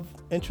have a love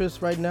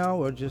interest right now,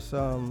 or just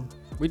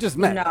we just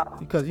met? No.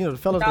 Because the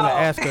fella's gonna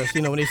ask us,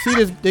 when they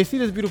see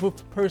this beautiful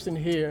person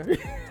here.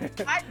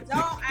 I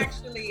don't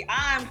actually.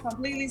 I'm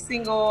completely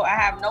single. I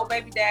have no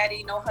baby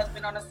daddy, no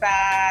husband on the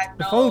side.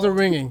 The phones are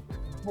ringing.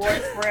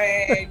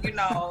 Boyfriend,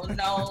 no,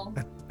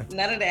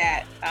 none of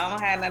that. I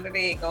don't have none of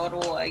that. Go to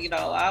war. I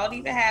don't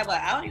even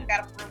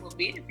got a friend with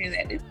benefits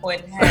at this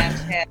point in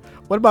time.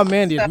 What about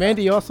Mandy? Is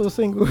Mandy also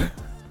single?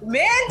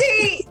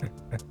 Mandy.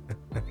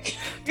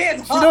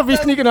 She don't be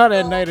sneaking out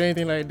at night or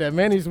anything like that.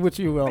 Mandy's with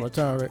you all the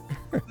time, right?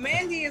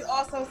 Mandy is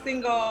also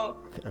single.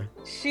 Okay.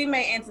 She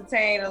may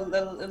entertain a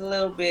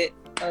little bit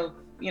of,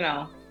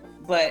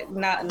 but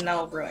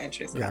no real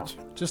interest. Gotcha.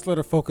 No. Just let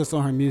her focus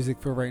on her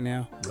music for right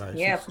now. Right.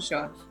 Yeah, for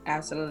sure.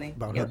 Absolutely.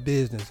 About her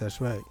business,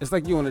 that's right. It's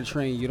like you on a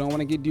train. You don't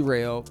want to get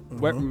derailed.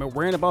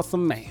 Worrying about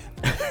some man.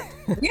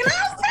 You know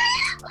what I'm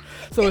saying?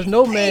 So it's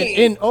No Man,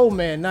 N-O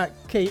Man, not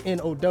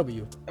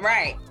K-N-O-W.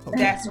 Right.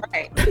 Okay.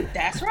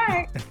 That's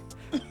right.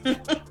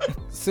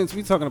 Since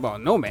we're talking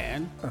about No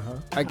Man,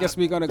 I guess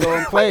we're gonna go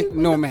and play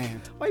No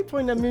Man. Why you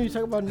pointing at me when you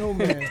talk about No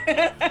Man?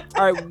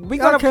 All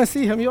right, I can't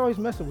see him. You always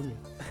messing with me.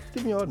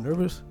 Get me all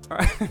nervous. All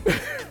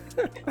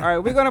right,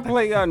 we're gonna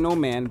play No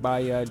Man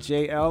by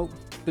JL.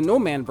 The No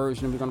Man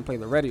version. We're gonna play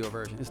the radio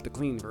version. It's the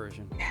clean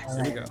version. Yes.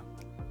 Here we go.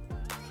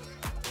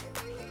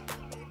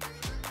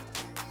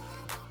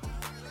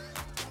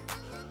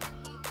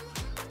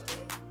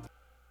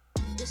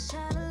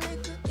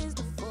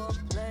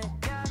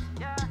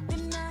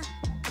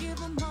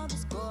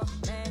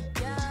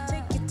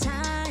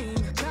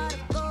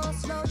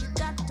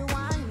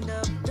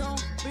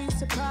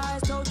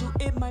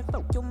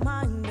 Fuck your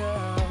mind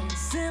up.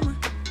 Simmer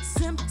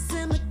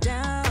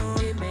down.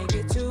 It may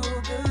get too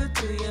good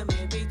to you,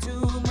 maybe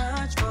too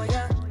much for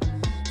you.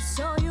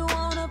 So you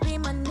wanna be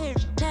my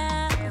nigga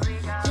now?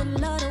 You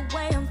love the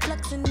way I'm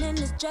flexing in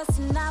this dress,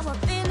 and now I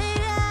feel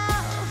it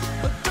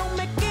out. But don't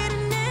make it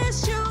an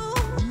issue.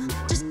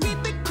 Just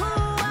keep it cool.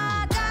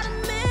 I gotta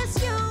miss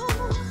you.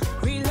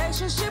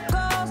 Relationship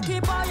goals,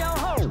 keep all your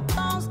hope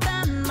on.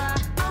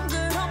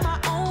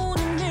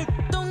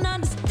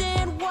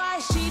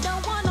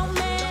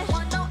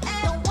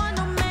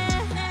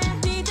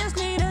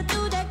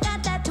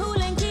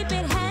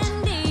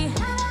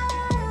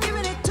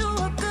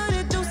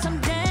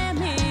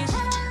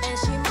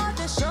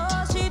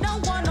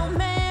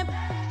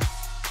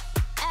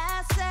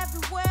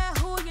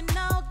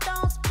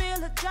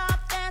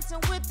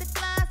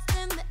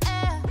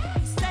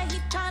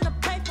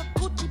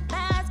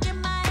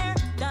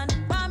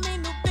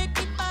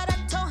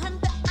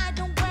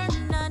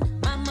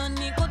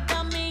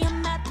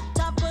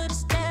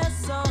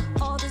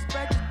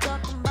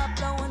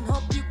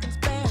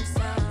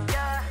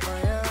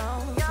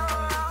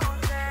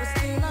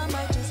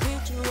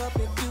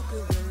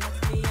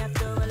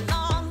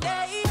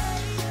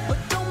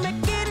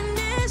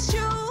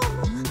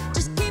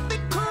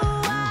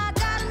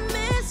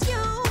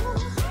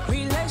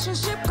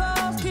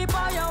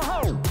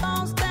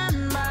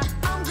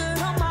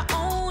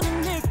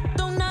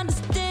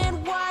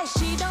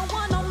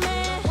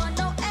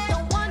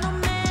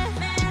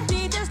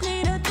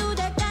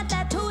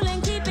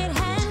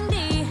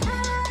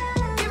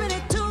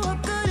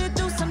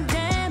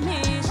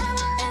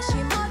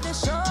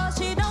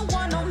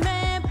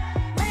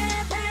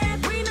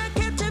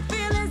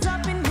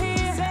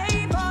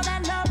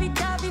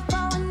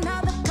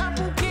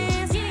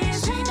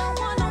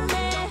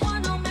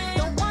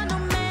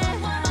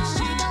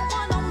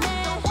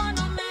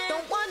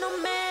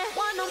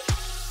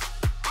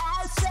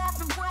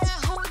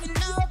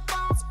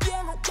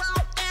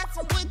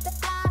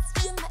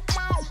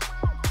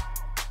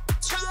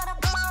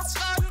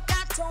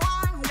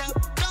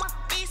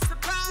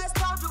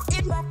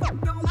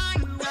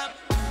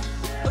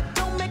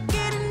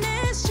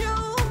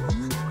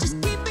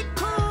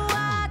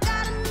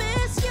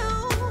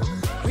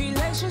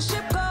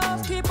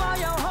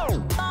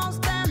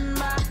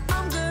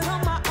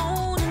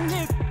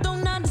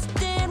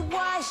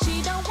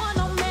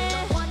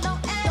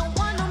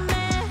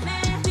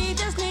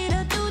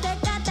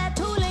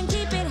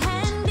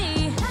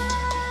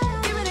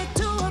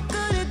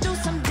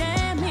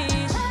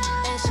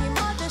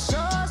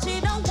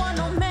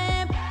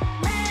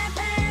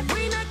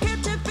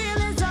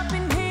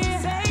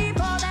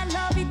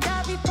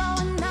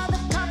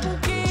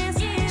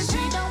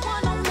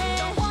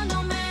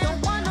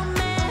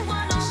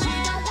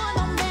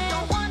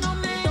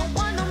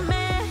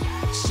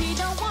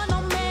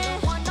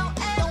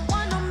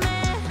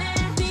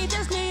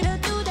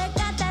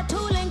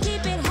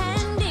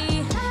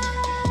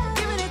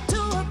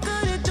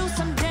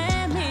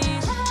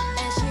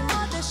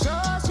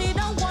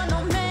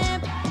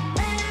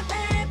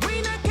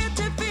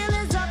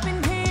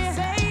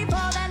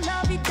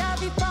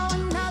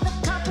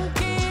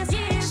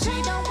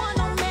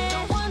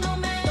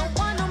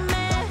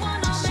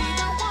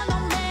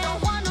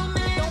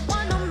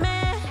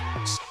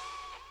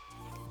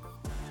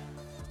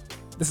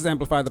 This is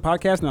Amplify the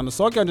Podcast. Now, the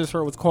song I just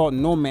heard was called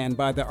No Man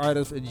by the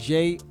artist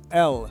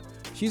Elle.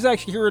 She's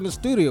actually here in the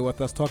studio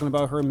with us talking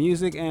about her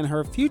music and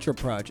her future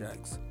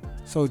projects.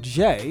 So,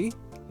 Jay,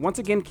 once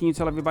again, can you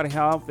tell everybody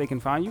how they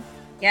can find you?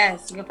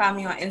 Yes, you can find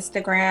me on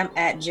Instagram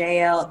at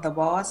JL the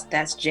Boss.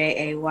 That's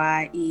JAYELLE.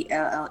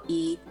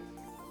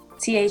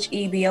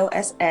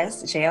 THEBOSS,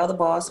 JL the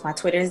Boss. My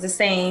Twitter is the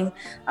same,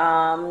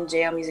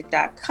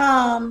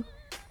 jlmusic.com.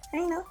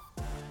 And, you know,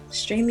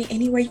 stream me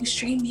anywhere you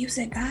stream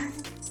music,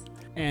 guys.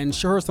 And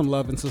show her some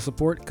love and some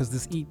support because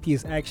this EP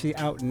is actually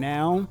out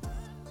now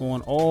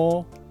on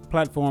all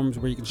platforms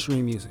where you can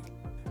stream music.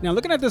 Now,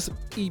 looking at this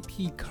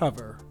EP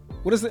cover,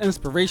 what is the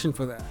inspiration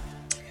for that?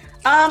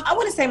 I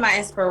wouldn't say my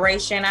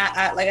inspiration.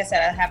 I like I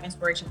said, I have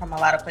inspiration from a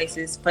lot of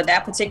places, but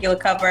that particular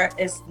cover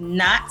is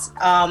not.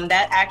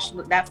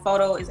 That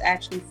photo is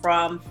actually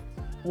from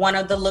one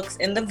of the looks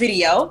in the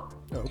video.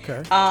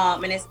 Okay.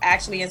 And it's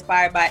actually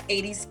inspired by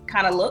 80s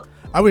kind of look.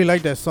 I really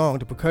like that song.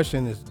 The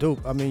percussion is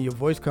dope. I mean, your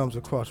voice comes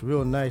across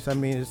real nice. I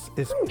mean, it's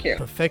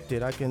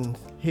perfected. I can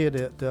hear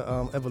the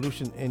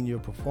evolution in your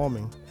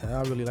performing, and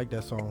I really like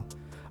that song.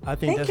 I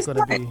think that's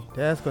gonna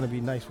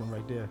be nice one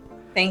right there.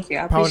 Thank you.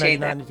 I Power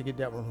appreciate 99 that. needs to get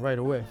that one right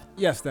away.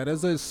 Yes, that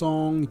is a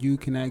song you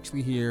can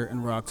actually hear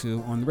and rock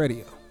to on the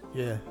radio.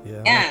 Yeah. I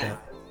like Yeah.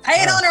 that. Play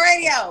it on the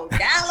radio.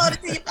 Download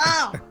it to your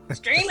phone.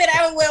 Stream it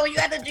everywhere when you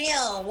at the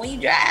gym, when you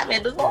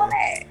driving, do all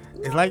that.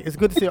 It's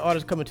good to see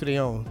artists coming to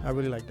their own. I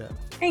really like that.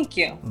 Thank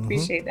you.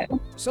 Appreciate that.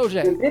 So,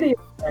 Jay, The video.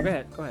 go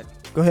ahead.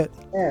 Go ahead.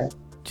 Yeah.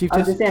 Chief, I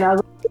was just saying, I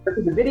was looking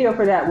for the video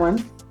for that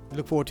one.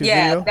 look forward to the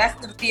Yeah, video.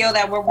 that's the video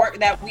that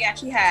that we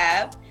actually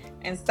have.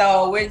 And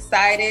so we're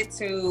excited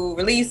to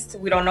release.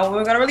 We don't know when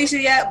we're going to release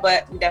it yet,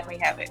 but we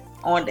definitely have it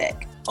on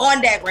deck.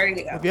 On deck, ready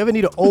to go. If you ever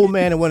need an old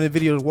man in one of the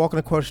videos walking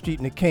across the street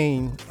in a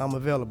cane, I'm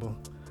available.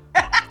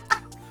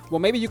 Well,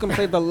 maybe you can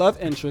play the love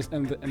interest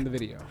in the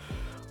video.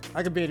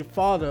 I could be the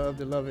father of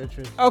the love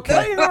interest.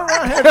 Okay. You know,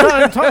 I had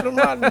time to talk to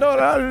my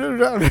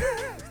daughter.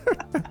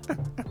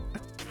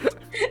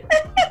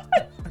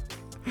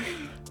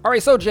 All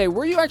right, so Jay,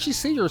 where do you actually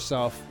see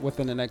yourself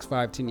within the next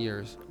 5-10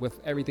 years with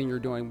everything you're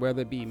doing,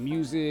 whether it be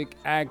music,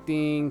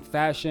 acting,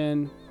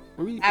 fashion?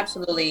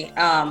 Absolutely.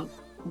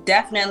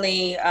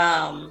 Definitely.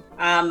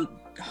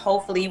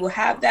 Hopefully we'll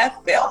have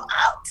that film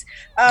out.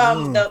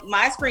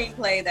 My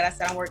screenplay that I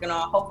said I'm working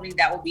on, hopefully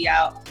that will be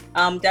out.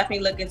 Definitely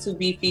looking to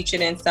be featured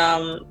in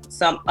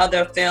some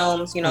other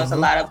films. You know, it's a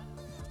lot of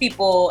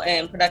people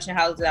and production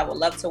houses I would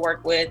love to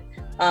work with.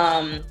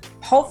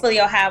 Hopefully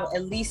I'll have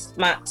at least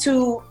my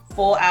 2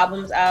 full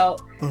albums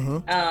out.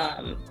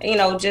 You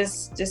know,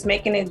 just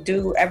making it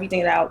do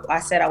everything that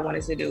I said I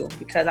wanted to do,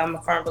 because I'm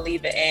a firm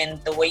believer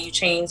in the way you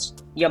change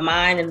your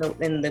mind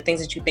and the things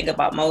that you think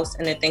about most,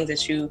 and the things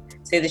that you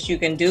say that you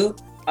can do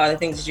are the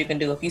things that you can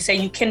do. If you say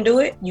you can do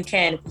it, you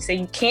can. If you say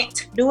you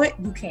can't do it,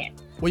 you can't.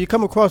 Well, you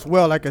come across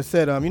well, like I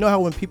said. You know how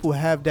when people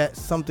have that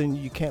something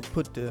you can't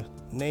put the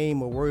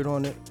name or word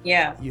on it?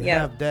 Yeah. You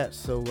have that.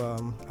 So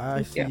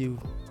I see you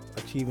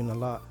achieving a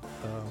lot.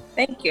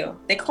 Thank you.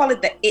 They call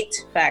it the it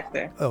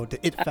factor. Oh, the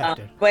it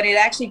factor. But it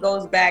actually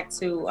goes back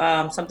to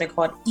something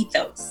called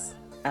ethos.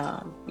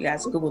 You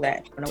guys Google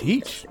that.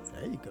 Teach.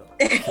 There you go.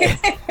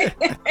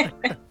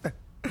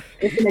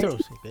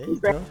 Ethos. There you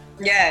go.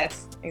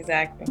 Yes,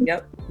 exactly.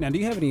 Yep. Now, do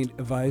you have any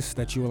advice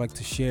that you would like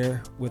to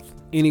share with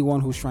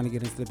anyone who's trying to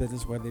get into the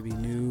business, whether they be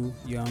new,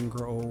 young,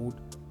 or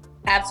old?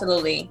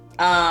 Absolutely.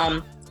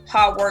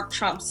 Hard work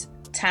trumps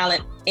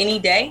talent any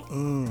day.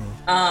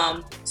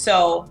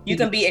 So you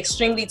can be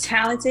extremely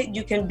talented.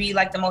 You can be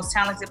like the most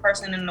talented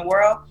person in the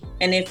world.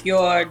 And if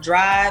your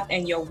drive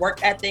and your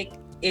work ethic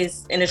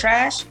is in the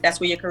trash, that's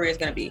where your career is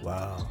going to be.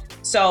 Wow.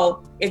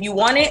 So if you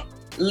want it,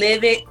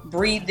 live it,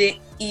 breathe it,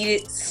 eat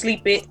it,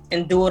 sleep it,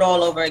 and do it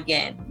all over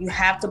again. You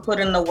have to put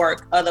in the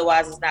work.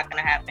 Otherwise, it's not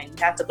going to happen.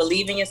 You have to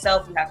believe in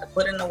yourself. You have to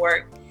put in the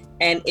work,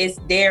 and it's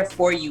there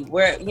for you.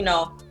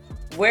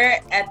 We're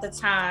at the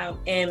time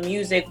in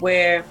music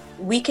where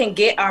we can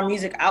get our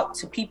music out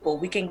to people.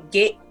 We can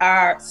get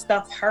our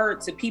stuff heard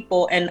to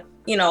people. And,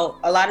 you know,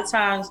 a lot of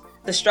times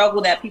the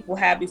struggle that people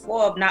had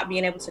before of not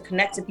being able to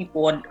connect to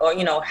people or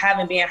you know,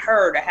 haven't been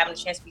heard or having a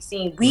chance to be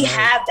seen. We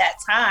have that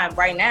time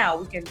right now.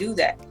 We can do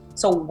that.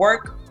 So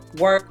work,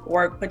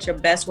 put your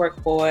best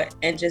work forward,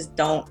 and just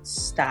don't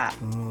stop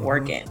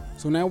working.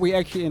 So now we're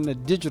actually in the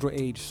digital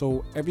age.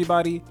 So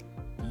everybody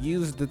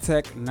use the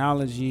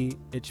technology.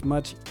 It's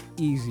much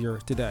easier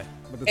today.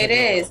 It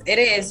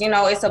is. You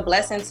know, it's a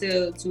blessing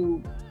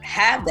to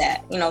have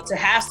that. You know, to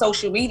have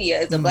social media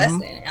is a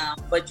blessing.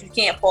 But you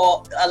can't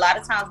fall. A lot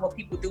of times what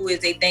people do is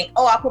they think,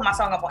 oh, I'll put my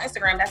song up on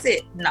Instagram. That's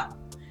it. No.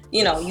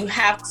 You know, you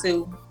have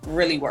to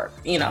really work.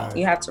 You know,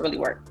 you have to really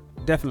work.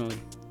 Definitely.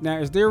 Now,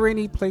 is there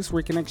any place where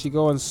you can actually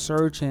go and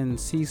search and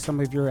see some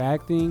of your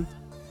acting?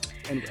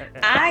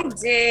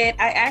 I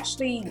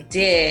actually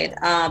did.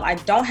 I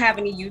don't have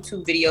any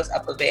YouTube videos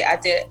up of it. I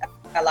did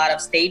a lot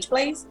of stage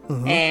plays,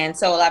 and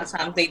so a lot of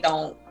times they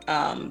don't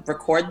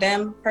record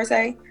them per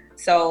se.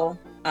 So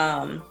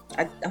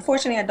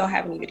Unfortunately, I don't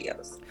have any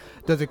videos.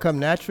 Does it come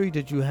naturally?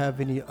 Did you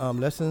have any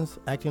lessons,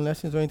 acting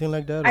lessons or anything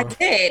like that? I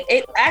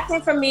did.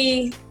 Acting for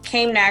me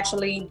came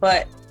naturally,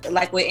 but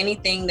like with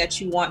anything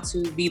that you want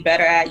to be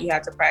better at, you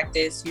have to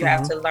practice. You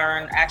have to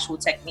learn actual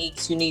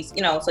techniques. You need,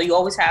 so you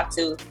always have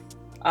to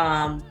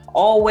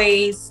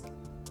always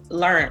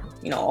learn,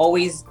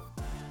 always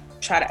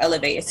try to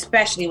elevate,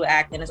 especially with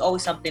acting. There's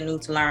always something new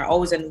to learn,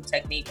 always a new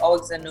technique,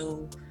 always a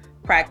new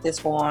practice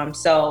form.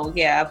 So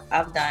yeah,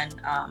 I've done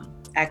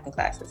acting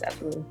classes,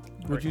 absolutely.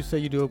 Would you say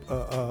you do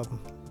what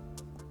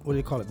do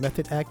you call it,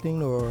 method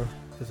acting, or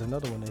there's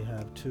another one they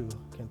have too?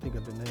 Can't think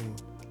of the name.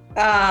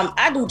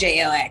 I do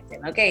JL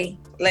acting, okay?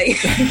 Like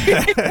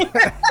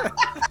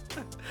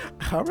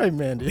all right,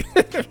 Mandy.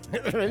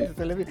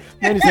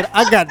 Mandy said,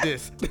 I got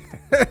this.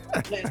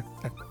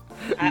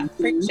 I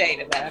appreciate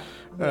it, man.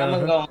 I'm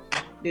gonna go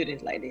do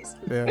this like this.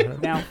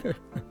 Now,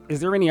 is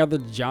there any other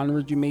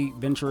genres you may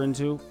venture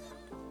into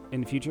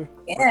in the future?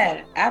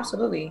 Yeah,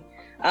 absolutely.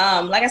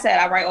 Like I said,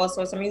 I write all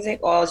sorts of music,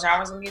 all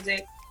genres of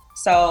music.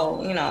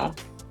 So,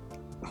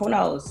 who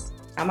knows?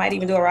 I might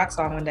even do a rock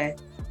song one day.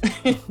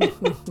 Yeah,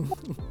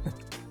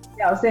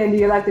 I was saying, do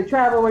you like to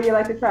travel? Where do you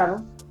like to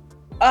travel?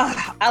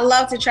 I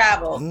love to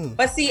travel.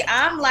 But see,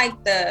 I'm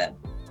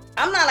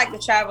not like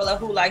the traveler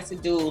who likes to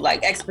do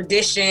like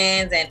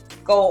expeditions and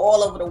go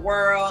all over the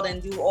world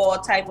and do all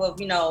type of,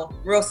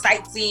 real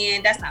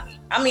sightseeing. That's not me.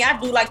 I mean, I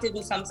do like to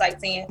do some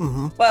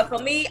sightseeing, but for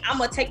me, I'm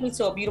gonna take me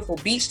to a beautiful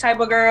beach type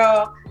of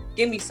girl.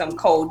 Give me some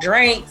cold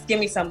drinks, give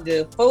me some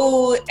good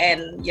food,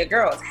 and your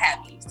girl is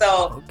happy.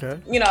 So,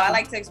 I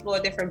like to explore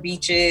different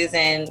beaches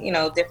and,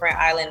 different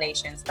island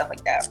nations, stuff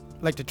like that.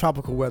 Like the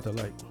tropical weather,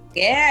 like.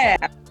 Yeah.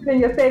 What's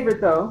your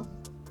favorite though?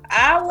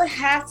 I would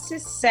have to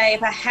say,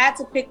 if I had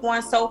to pick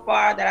one so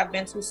far that I've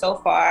been to so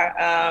far,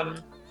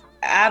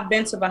 I've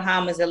been to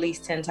Bahamas at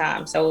least 10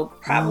 times. So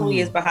probably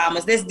is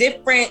Bahamas. There's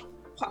different,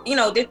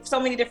 there's so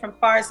many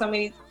different parts, so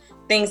many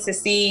things to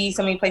see,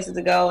 so many places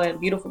to go, and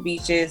beautiful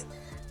beaches.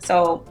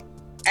 So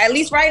at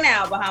least right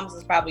now, Bahamas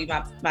is probably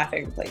my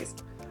favorite place.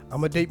 I'm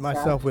going to date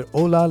myself with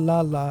 "Oh La La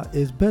La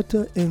is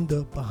better in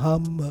the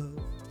Bahamas."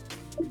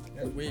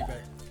 That's way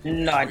back.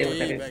 No idea what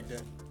that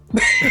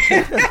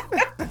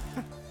is.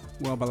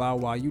 Well, Bilal,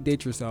 while you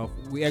date yourself,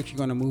 we're actually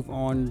going to move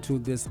on to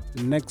this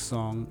next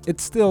song.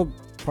 It's still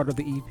part of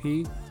the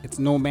EP. It's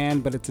No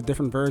Man, but it's a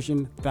different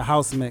version, the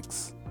house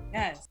mix.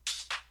 Yes.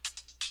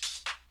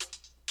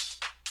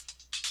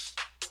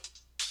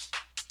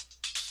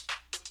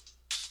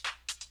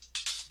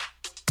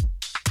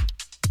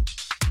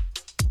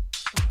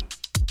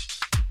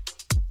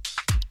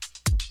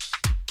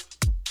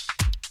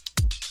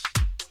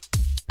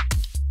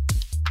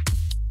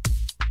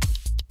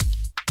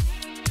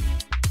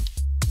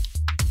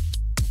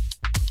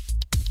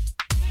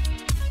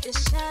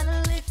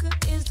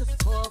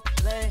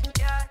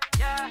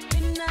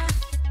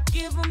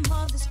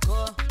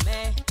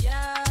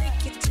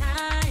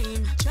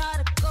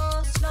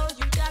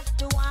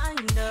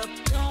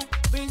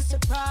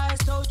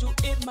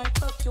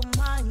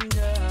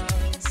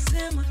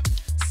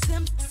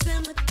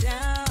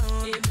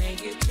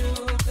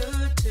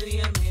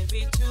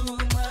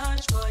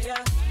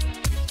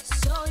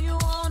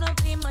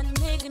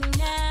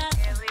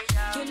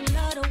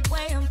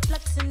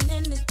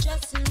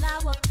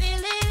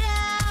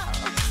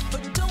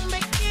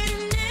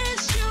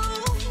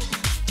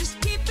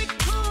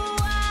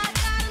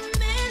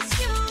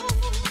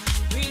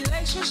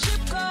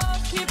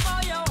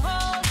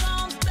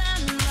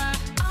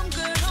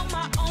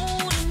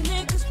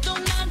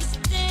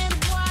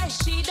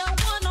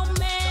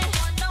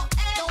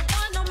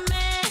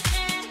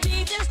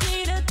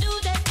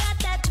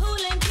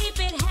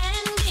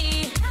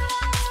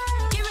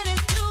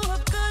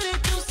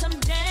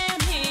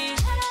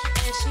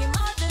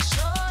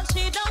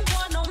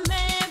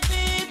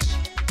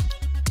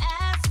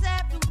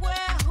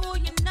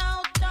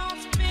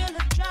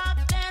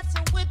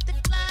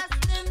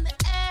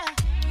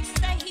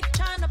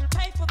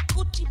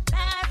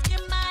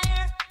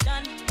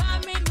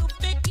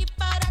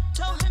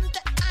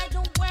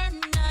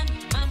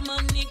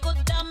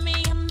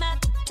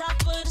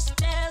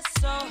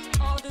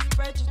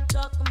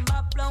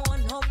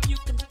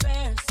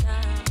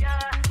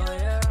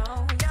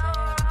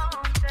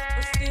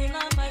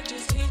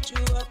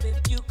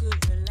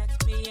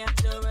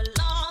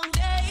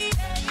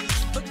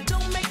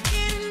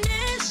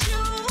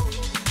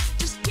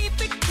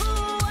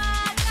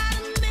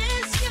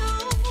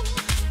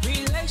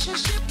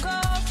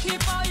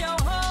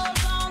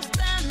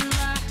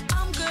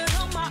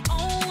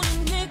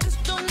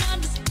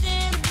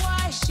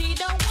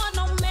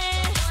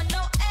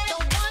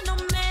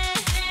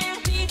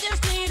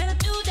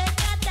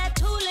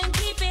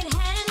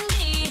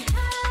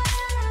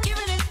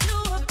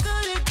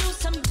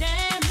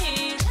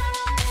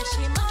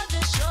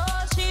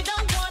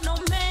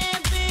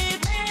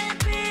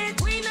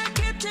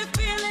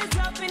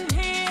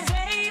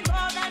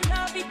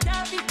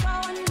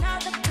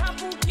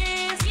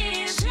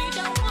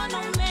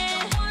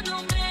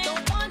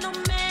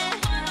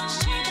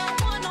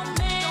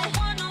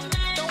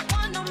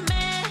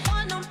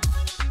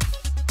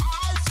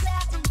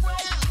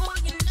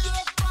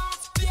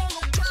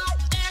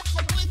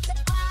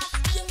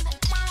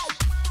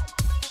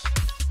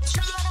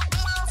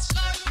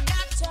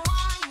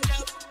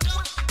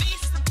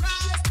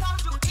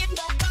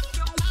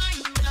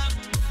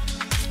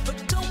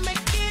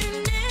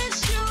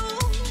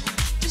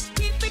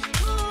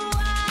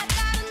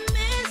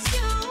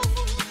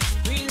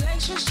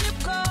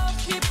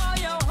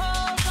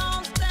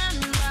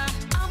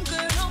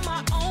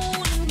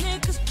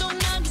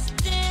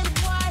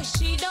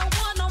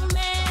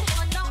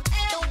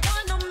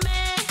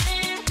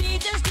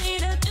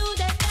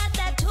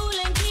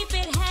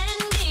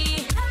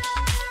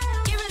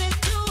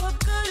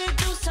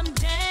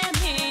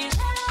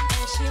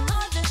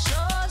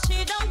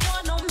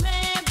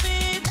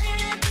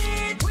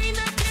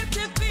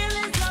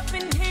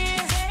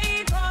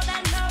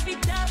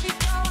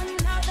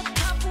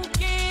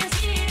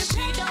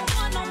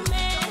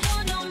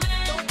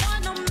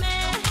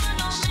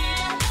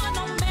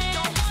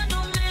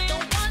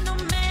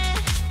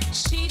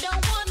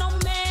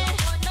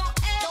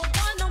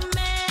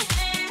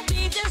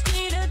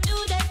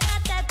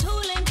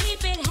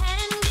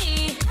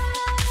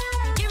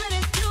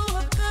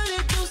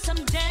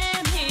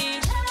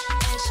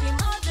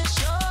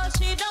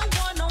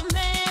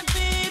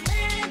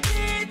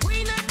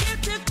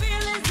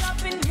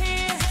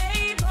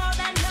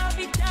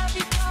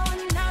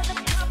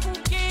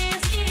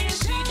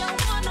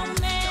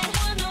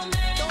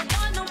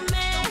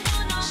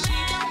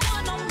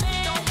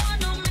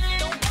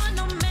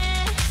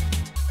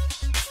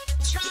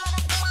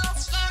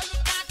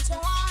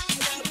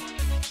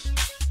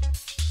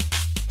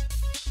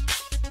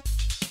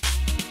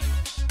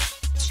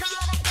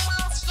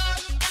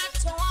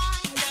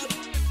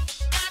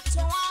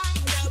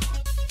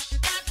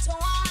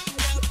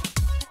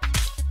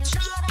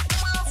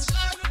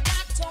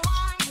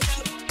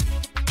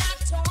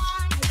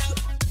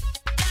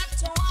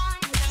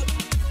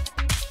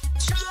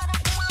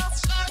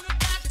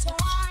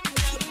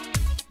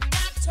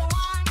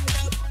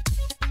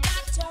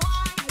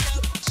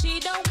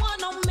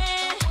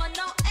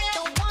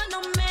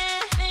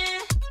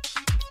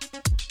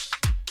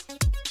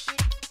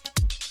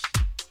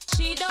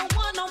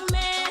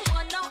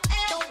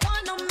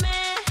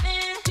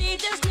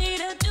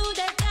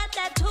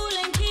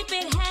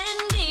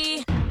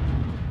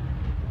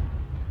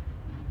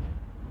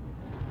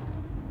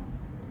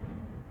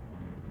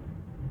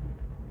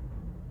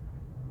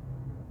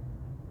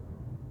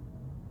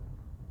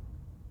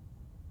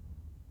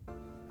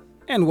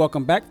 And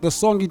welcome back. The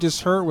song you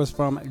just heard was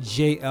from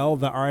JL,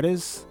 the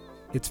artist.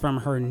 It's from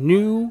her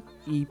new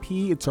EP.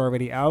 It's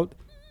already out.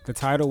 The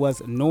title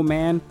was No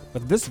Man,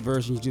 but this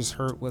version you just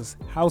heard was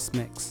House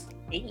Mix.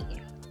 Hey.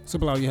 So,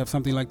 Bilal, you have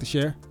something you'd like to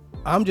share?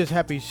 I'm just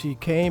happy she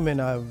came, and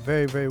I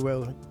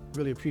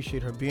really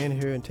appreciate her being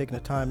here and taking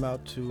the time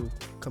out to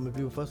come and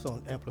be with us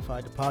on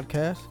Amplified the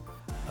podcast.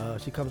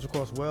 She comes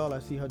across well. I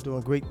see her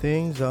doing great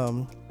things.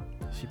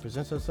 She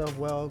presents herself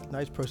well,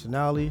 nice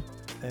personality,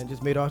 and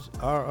just made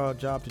our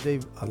job today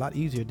a lot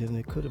easier than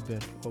it could have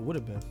been or would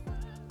have been.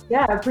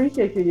 Yeah, I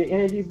appreciate you. Your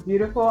energy is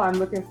beautiful. I'm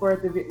looking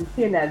forward to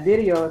seeing that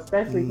video,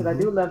 especially because I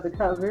do love the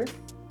cover.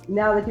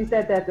 Now that you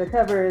said that the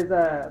cover is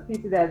a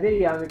piece of that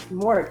video, I'm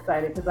more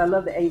excited because I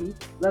love the 80s.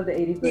 Love the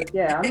 80s, but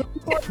yeah, I'm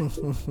looking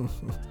forward.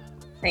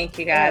 Thank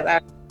you, guys. I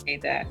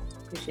appreciate that.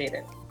 Appreciate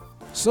it.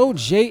 So,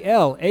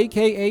 JL,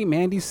 aka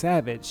Mandy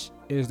Savage,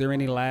 is there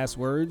any last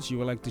words you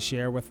would like to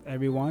share with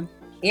everyone?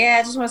 Yeah,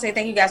 I just want to say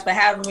thank you guys for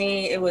having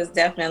me. It was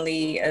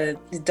definitely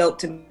dope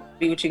to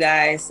be with you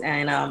guys,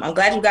 and I'm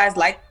glad you guys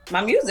like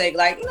my music.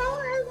 Like,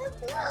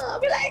 I'll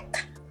be like,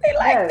 they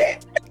liked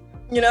it,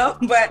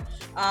 But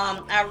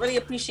I really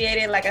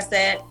appreciate it. Like I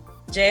said,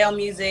 JL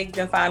Music. You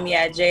can find me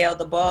at JL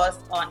the Boss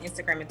on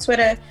Instagram and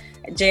Twitter.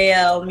 At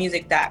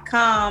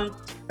JLmusic.com.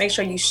 Make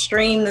sure you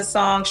stream the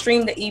song,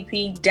 stream the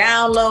EP,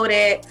 download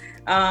it.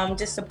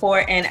 Just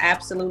support and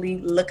absolutely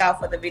look out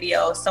for the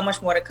video. So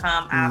much more to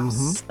come. I'm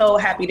so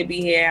happy to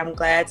be here. I'm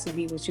glad to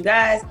be with you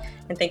guys,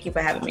 and thank you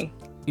for having me.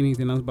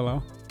 Anything else,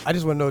 Bilal? I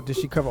just want to know, did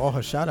she cover all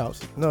her shout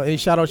outs? No, any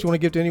shout outs you want to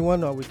give to anyone?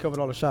 No, we covered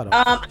all the shout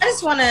outs. I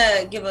just want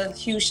to give a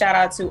huge shout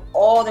out to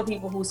all the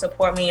people who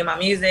support me in my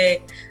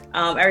music,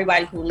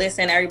 everybody who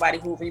listen, everybody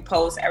who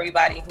reposts,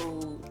 everybody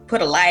who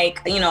put a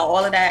like,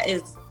 all of that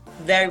is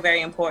very, very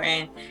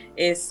important.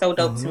 It's so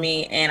dope to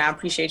me, and I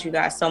appreciate you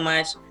guys so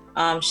much.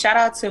 Shout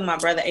out to my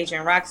brother,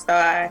 Adrian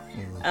Rockstar,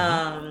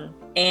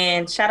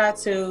 and shout out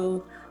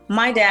to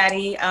my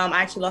daddy.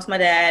 I actually lost my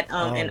dad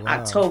in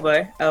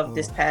October of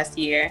this past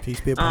year.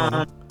 Peace be upon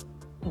him.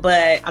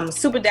 But I'm a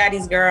super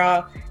daddy's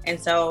girl, and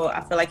so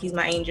I feel like he's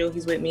my angel.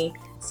 He's with me.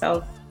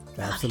 So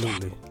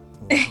absolutely.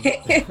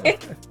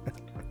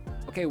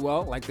 Okay,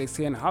 well, like they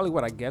say in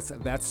Hollywood, I guess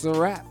that's a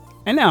wrap.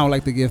 And now I'd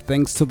like to give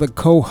thanks to the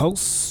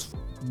co-hosts,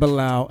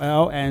 Bilal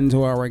Elle, and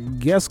to our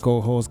guest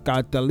co-host,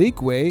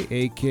 Katalikwe,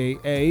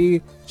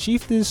 aka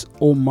Chiefess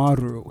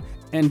Omaru,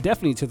 and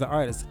definitely to the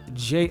artist,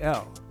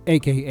 JL,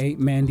 aka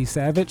Mandy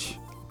Savage.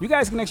 You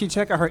guys can actually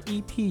check out her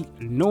EP,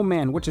 No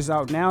Man, which is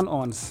out now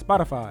on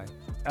Spotify,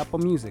 Apple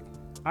Music,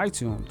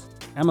 iTunes,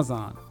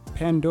 Amazon,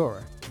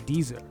 Pandora,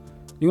 Deezer.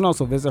 You can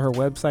also visit her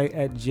website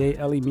at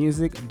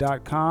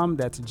jlemusic.com.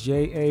 That's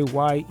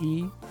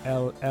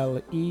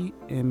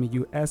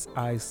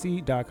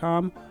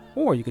JAYELLEMUSIC.com.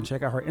 Or you can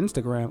check out her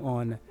Instagram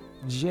on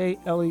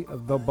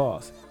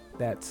JLETheBoss.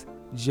 That's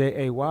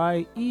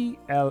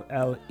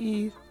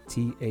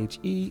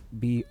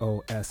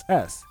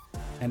JAYELLETHEBOSS.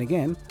 And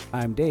again,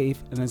 I'm Dave,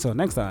 and until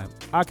next time,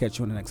 I'll catch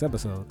you in the next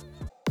episode.